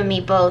 You and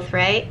me both,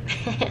 right?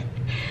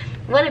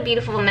 What a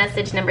beautiful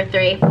message, number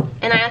 3.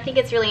 And I think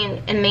it's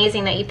really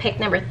amazing that you picked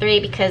number 3,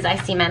 because I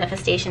see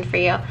manifestation for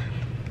you.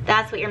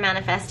 That's what you're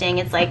manifesting.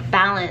 It's like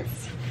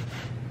balance.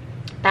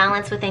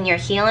 Balance within your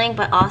healing,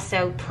 but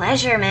also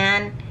pleasure,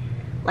 man.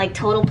 Like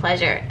total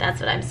pleasure. That's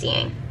what I'm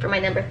seeing for my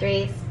number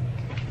 3s.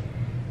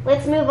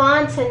 Let's move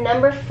on to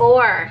number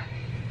 4.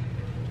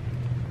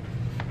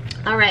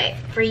 All right,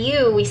 for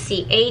you, we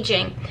see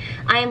aging.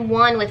 I am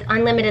one with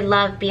unlimited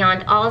love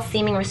beyond all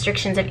seeming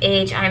restrictions of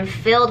age. I am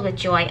filled with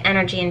joy,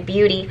 energy, and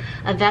beauty,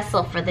 a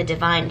vessel for the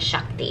divine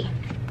Shakti.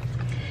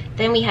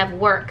 Then we have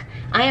work.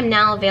 I am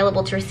now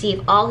available to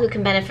receive all who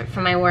can benefit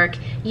from my work.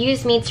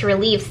 Use me to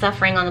relieve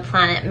suffering on the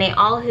planet. May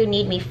all who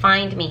need me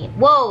find me.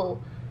 Whoa!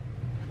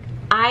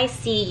 I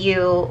see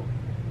you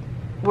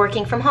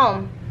working from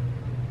home.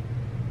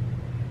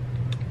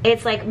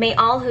 It's like, may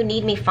all who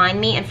need me find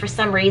me, and for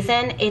some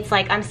reason, it's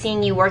like I'm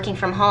seeing you working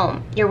from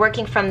home. You're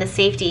working from the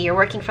safety, you're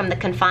working from the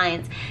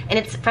confines, and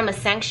it's from a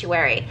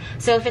sanctuary.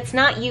 So if it's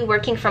not you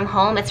working from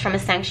home, it's from a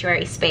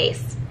sanctuary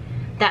space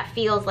that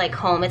feels like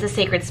home. It's a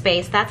sacred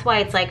space. That's why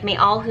it's like, may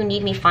all who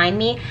need me find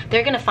me.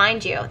 They're gonna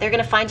find you. They're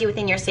gonna find you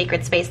within your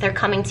sacred space. They're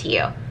coming to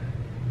you.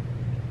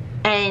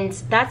 And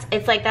that's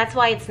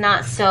why it's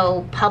not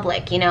so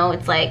public, you know?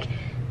 It's like,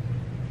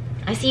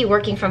 I see you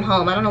working from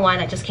home. I don't know why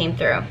that just came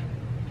through.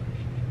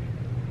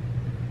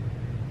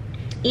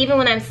 Even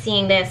when I'm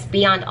seeing this,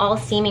 beyond all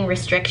seeming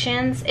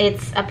restrictions,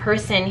 it's a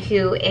person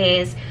who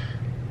is,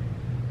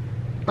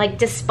 like,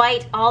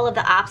 despite all of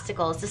the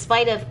obstacles,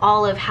 despite of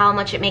all of how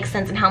much it makes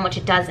sense and how much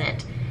it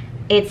doesn't,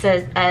 it's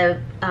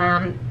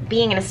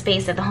being in a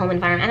space of the home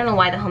environment. I don't know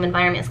why the home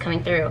environment is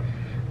coming through.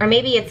 Or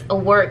maybe it's a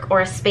work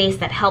or a space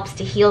that helps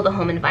to heal the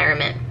home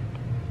environment.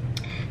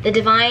 The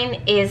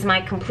divine is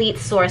my complete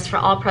source for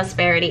all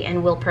prosperity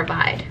and will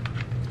provide.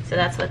 So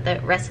that's what the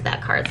rest of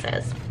that card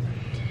says.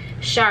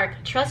 Shark,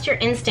 trust your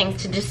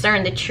instincts to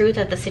discern the truth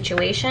of the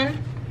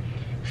situation.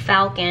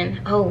 Falcon,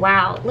 oh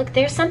wow. Look,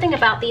 there's something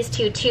about these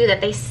two too,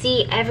 that they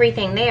see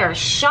everything. They are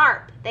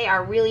sharp. They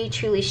are really,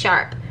 truly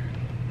sharp.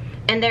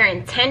 And their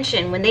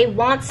intention, when they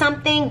want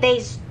something, they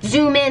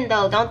zoom in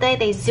though, don't they?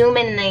 They zoom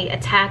in and they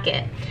attack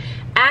it.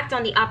 Act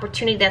on the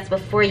opportunity that's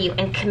before you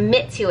and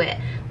commit to it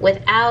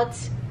without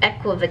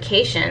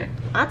equivocation.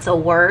 That's a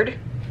word.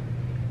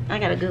 I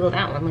gotta Google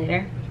that one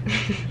later.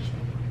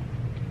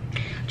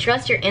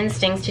 Trust your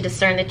instincts to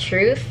discern the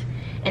truth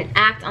and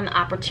act on the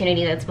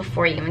opportunity that's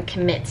before you and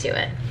commit to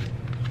it.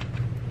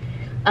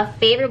 A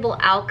favorable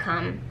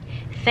outcome.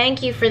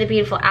 Thank you for the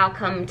beautiful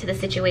outcome to the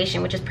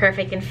situation, which is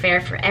perfect and fair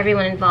for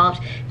everyone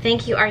involved.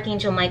 Thank you,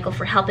 Archangel Michael,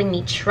 for helping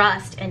me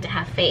trust and to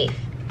have faith.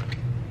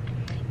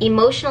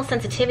 Emotional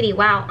sensitivity.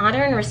 Wow,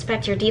 honor and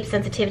respect your deep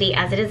sensitivity,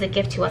 as it is a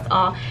gift to us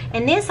all.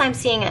 And this I'm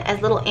seeing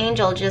as little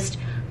angel just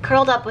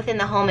curled up within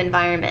the home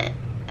environment.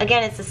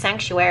 Again, it's a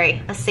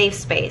sanctuary, a safe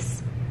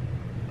space.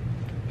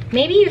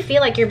 Maybe you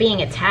feel like you're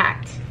being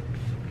attacked.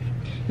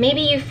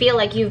 Maybe you feel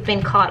like you've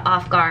been caught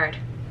off guard.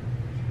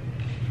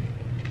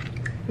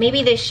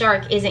 Maybe this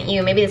shark isn't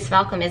you. Maybe this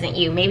falcon isn't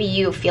you. Maybe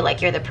you feel like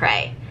you're the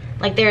prey.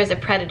 Like there is a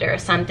predator or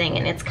something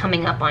and it's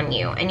coming up on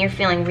you and you're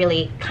feeling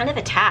really kind of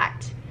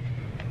attacked.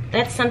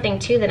 That's something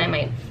too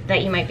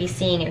that you might be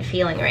seeing and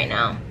feeling right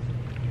now.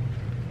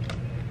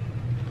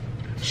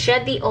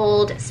 Shed the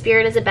old,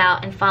 spirit is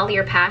about, and follow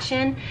your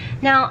passion.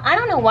 Now, I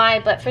don't know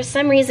why, but for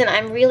some reason,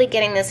 I'm really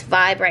getting this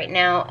vibe right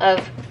now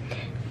of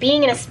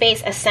being in a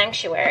space, a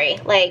sanctuary,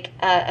 like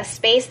a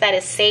space that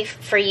is safe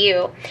for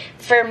you.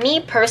 For me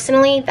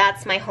personally,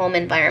 that's my home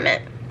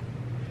environment.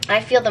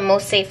 I feel the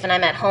most safe when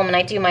I'm at home, and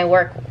I do my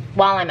work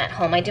while I'm at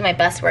home. I do my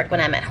best work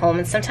when I'm at home,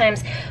 and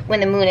sometimes when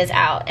the moon is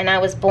out, and I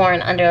was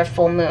born under a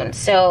full moon.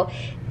 So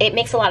it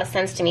makes a lot of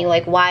sense to me,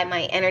 like why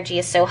my energy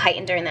is so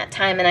heightened during that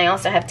time. And I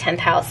also have 10th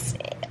house.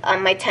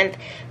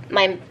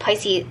 My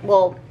Pisces,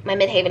 well, my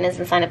midhaven is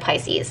in sign of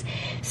Pisces.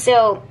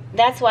 So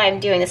that's why I'm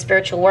doing the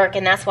spiritual work,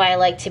 and that's why I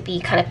like to be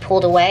kind of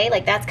pulled away.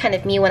 Like that's kind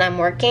of me when I'm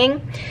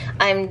working.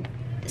 I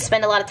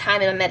spend a lot of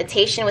time in a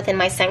meditation within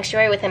my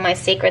sanctuary, within my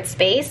sacred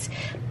space,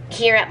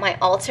 here at my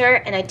altar,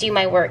 and I do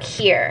my work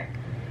here.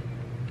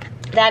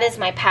 That is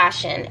my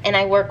passion, and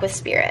I work with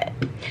spirit.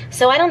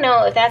 So I don't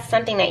know if that's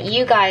something that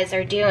you guys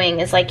are doing,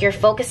 is like you're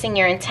focusing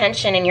your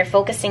intention and you're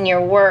focusing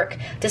your work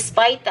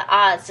despite the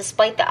odds,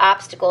 despite the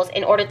obstacles,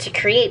 in order to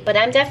create. But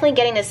I'm definitely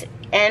getting this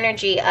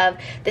energy of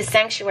the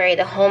sanctuary,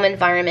 the home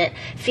environment,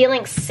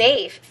 feeling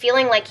safe,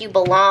 feeling like you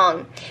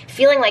belong,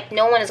 feeling like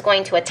no one is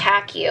going to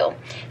attack you,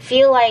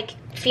 feeling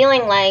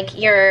like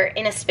you're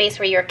in a space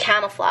where you're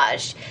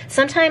camouflaged.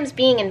 Sometimes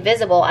being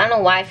invisible, I don't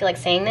know why I feel like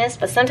saying this,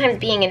 but sometimes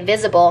being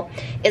invisible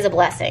is a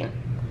blessing.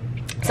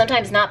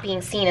 Sometimes not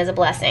being seen is a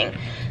blessing.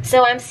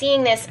 So I'm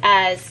seeing this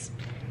as,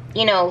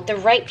 you know, the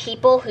right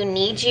people who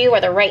need you,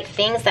 or the right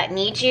things that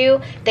need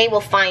you, they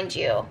will find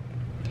you.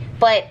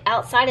 But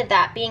outside of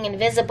that, being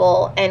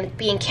invisible and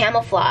being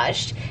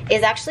camouflaged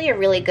is actually a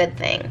really good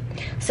thing.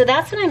 So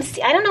that's what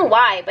I don't know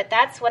why, but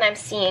that's what I'm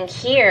seeing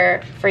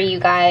here for you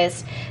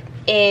guys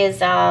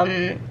is,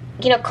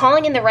 you know,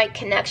 calling in the right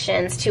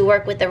connections to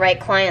work with the right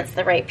clients,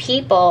 the right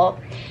people,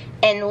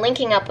 and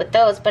linking up with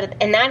those.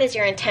 And that is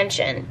your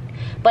intention.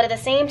 But at the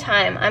same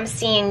time, I'm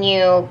seeing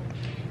you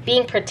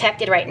being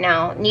protected right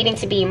now, needing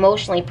to be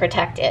emotionally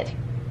protected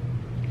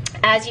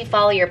as you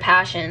follow your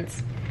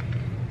passions.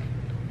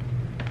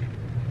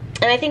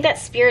 And I think that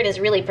spirit is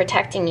really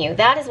protecting you.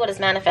 That is what is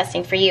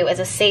manifesting for you, as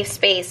a safe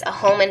space, a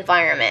home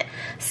environment,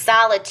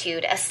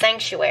 solitude, a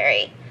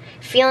sanctuary,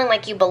 feeling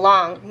like you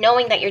belong,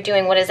 knowing that you're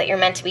doing what it is that you're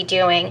meant to be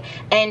doing,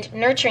 and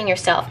nurturing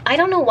yourself. I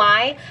don't know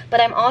why,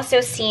 but I'm also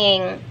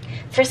seeing,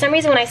 for some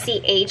reason when I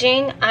see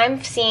aging,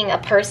 I'm seeing a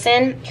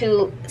person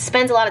who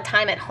spends a lot of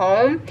time at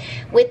home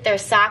with their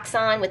socks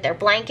on, with their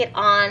blanket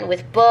on,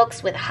 with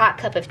books, with a hot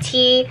cup of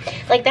tea.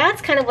 Like,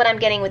 that's kind of what I'm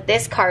getting with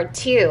this card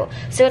too.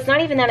 So it's not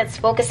even that it's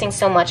focusing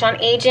so much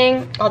on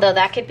aging, although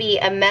that could be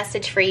a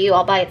message for you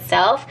all by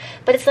itself,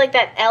 but it's like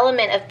that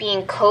element of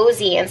being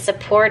cozy and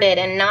supported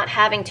and not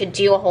having to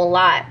do a whole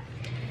lot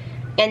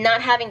and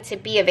not having to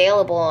be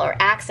available or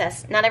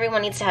access. Not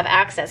everyone needs to have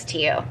access to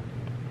you.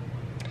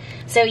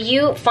 So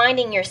you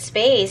finding your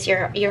space,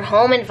 your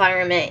home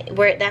environment,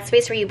 where that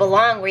space where you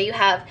belong, where you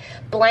have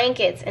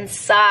blankets and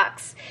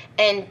socks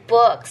and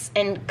books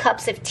and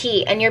cups of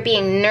tea, and you're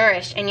being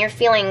nourished and you're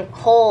feeling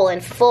whole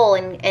and full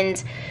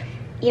and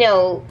you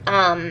know,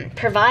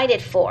 provided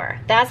for.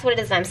 That's what it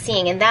is I'm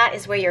seeing, and that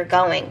is where you're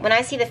going. When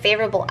I see the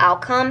favorable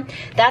outcome,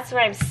 that's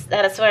what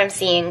I'm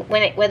seeing.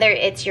 Whether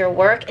it's your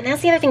work, and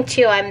that's the other thing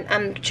too.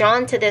 I'm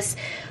drawn to this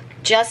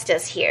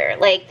justice here.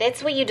 Like,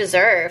 that's what you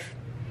deserve.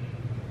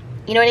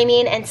 You know what I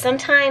mean? And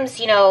sometimes,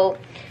 you know,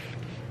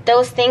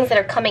 those things that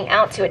are coming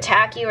out to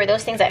attack you, or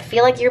those things that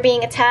feel like you're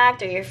being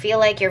attacked, or you feel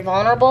like you're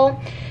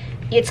vulnerable,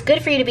 it's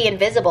good for you to be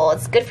invisible.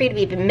 It's good for you to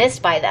be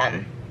missed by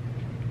them.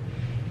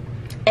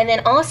 And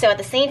then also, at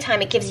the same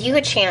time, it gives you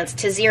a chance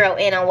to zero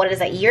in on what it is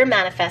that you're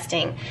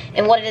manifesting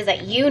and what it is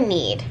that you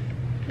need.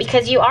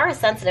 Because you are a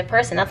sensitive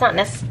person. That's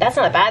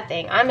not a bad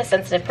thing. I'm a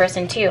sensitive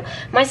person too.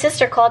 My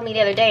sister called me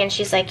the other day and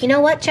she's like, you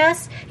know what,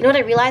 Jess? You know what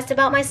I realized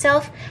about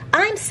myself?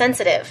 I'm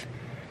sensitive.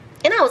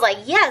 And I was like,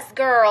 yes,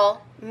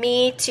 girl,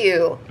 me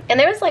too. And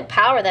there was like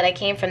power that I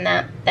came from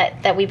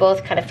that we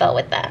both kind of felt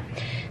with that.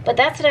 But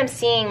that's what I'm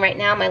seeing right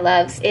now, my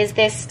loves, is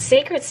this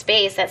sacred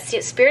space that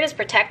spirit is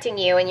protecting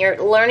you, and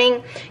you're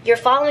learning, you're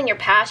following your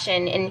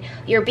passion, and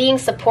you're being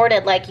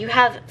supported. Like, you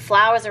have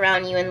flowers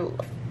around you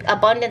and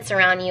abundance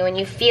around you, and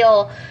you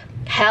feel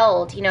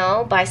held, you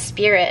know, by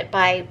spirit,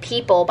 by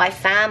people, by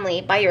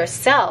family, by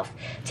yourself,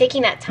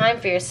 taking that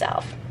time for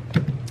yourself.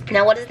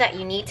 Now, what is that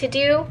you need to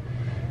do?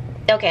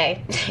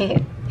 Okay.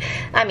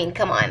 I mean,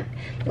 come on.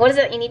 What is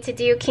it you need to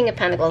do? King of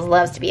Pentacles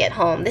loves to be at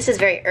home. This is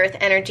very earth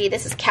energy.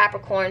 This is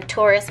Capricorn,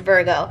 Taurus,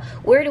 Virgo.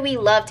 Where do we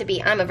love to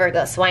be? I'm a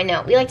Virgo, so I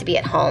know. We like to be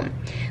at home.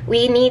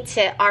 We need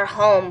our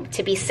home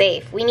to be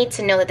safe. We need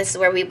to know that this is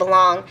where we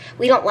belong.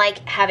 We don't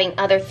like having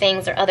other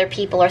things or other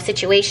people or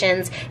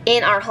situations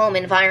in our home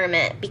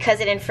environment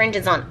because it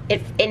infringes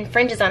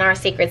on our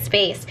sacred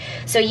space.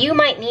 So you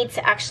might need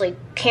to actually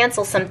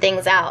cancel some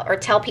things out or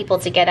tell people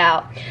to get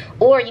out.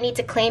 Or you need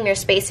to claim your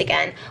space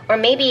again. Or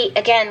maybe,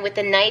 again, with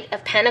the Knight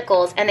of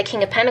Pentacles and the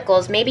King of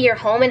Pentacles, maybe your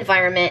home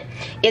environment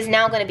is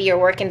now going to be your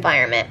work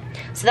environment.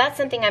 So that's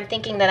something I'm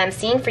thinking that I'm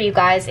seeing for you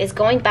guys, is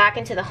going back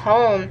into the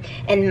home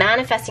and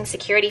manifesting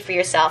security for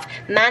yourself,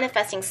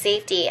 manifesting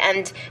safety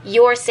and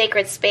your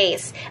sacred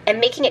space, and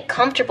making it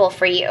comfortable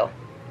for you,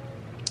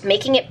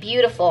 making it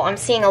beautiful. I'm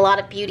seeing a lot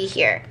of beauty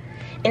here.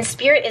 And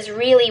Spirit is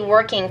really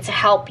working to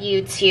help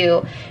you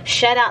to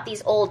shed out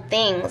these old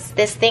things,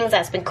 things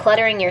that's been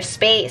cluttering your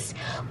space,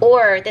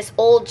 or this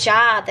old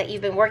job that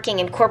you've been working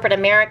in corporate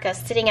America,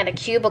 sitting at a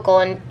cubicle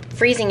and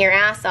freezing your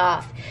ass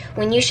off,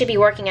 when you should be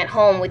working at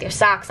home with your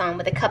socks on,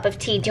 with a cup of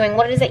tea, doing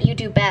what it is that you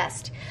do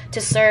best to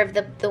serve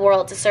the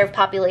world, to serve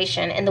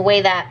population in the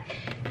way that,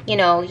 you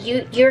know,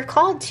 you're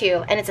called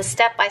to. And it's a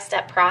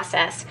step-by-step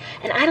process.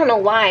 And I don't know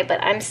why, but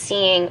I'm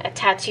seeing a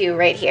tattoo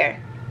right here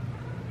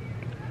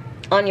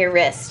on your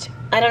wrist.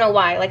 I don't know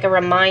why, like a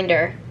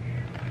reminder.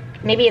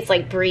 Maybe it's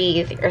like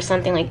breathe or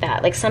something like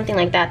that. Like something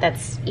like that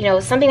that's, you know,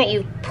 something that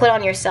you put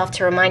on yourself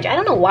to remind you. I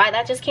don't know why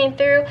that just came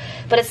through,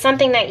 but it's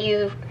something that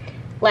you,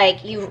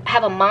 like, you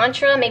have a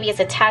mantra. Maybe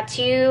it's a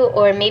tattoo,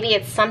 or maybe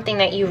it's something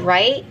that you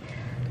write,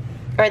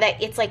 or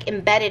that it's like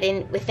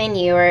embedded within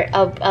you, or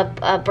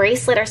a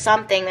bracelet or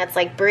something that's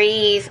like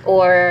breathe,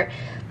 or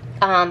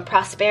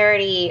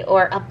prosperity,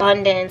 or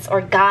abundance,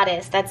 or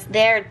goddess, that's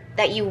there,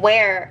 that you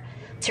wear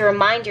to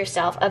remind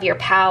yourself of your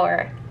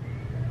power.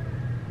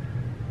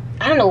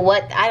 I don't know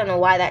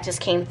why that just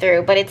came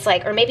through, but it's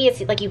like, or maybe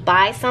it's like you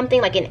buy something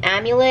like an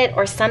amulet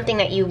or something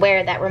that you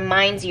wear that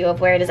reminds you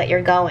of where it is that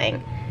you're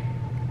going,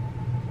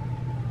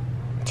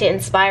 to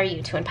inspire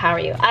you, to empower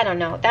you. I don't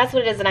know. That's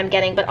what it is that I'm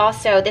getting. But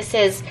also, this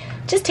is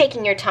just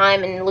taking your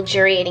time and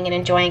luxuriating and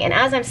enjoying. And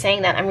as I'm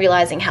saying that, I'm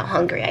realizing how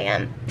hungry I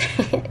am.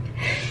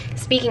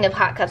 speaking of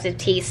hot cups of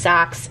tea,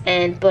 socks,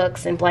 and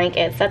books and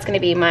blankets, that's going to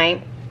be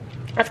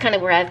that's kind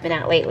of where I've been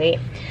at lately.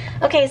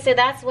 Okay, so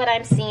that's what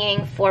I'm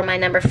seeing for my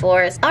number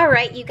 4s.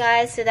 Alright, you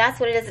guys, so that's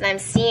what it is that I'm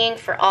seeing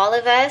for all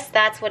of us.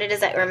 That's what it is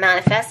that we're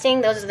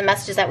manifesting. Those are the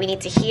messages that we need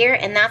to hear,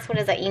 and that's what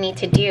it is that you need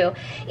to do.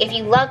 If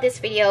you love this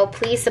video,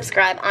 please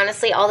subscribe.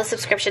 Honestly, all the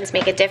subscriptions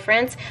make a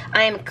difference.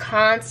 I am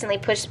constantly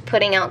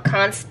putting out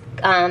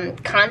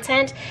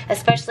content,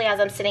 especially as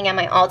I'm sitting at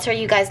my altar.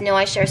 You guys know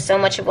I share so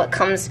much of what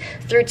comes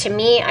through to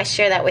me. I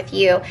share that with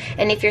you.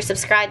 And if you're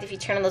subscribed, if you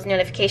turn on those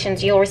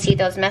notifications, you'll receive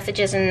those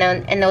messages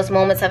and those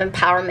moments of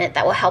empowerment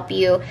that will help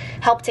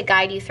to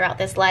guide you throughout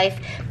this life.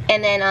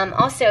 And then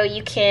also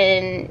you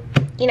can,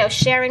 you know,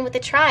 share in with the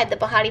tribe, the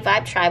Behati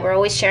Vibe tribe. We're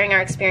always sharing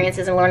our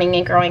experiences and learning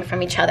and growing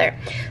from each other.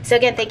 So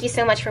again, thank you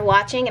so much for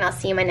watching, and I'll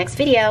see you in my next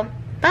video.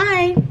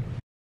 Bye!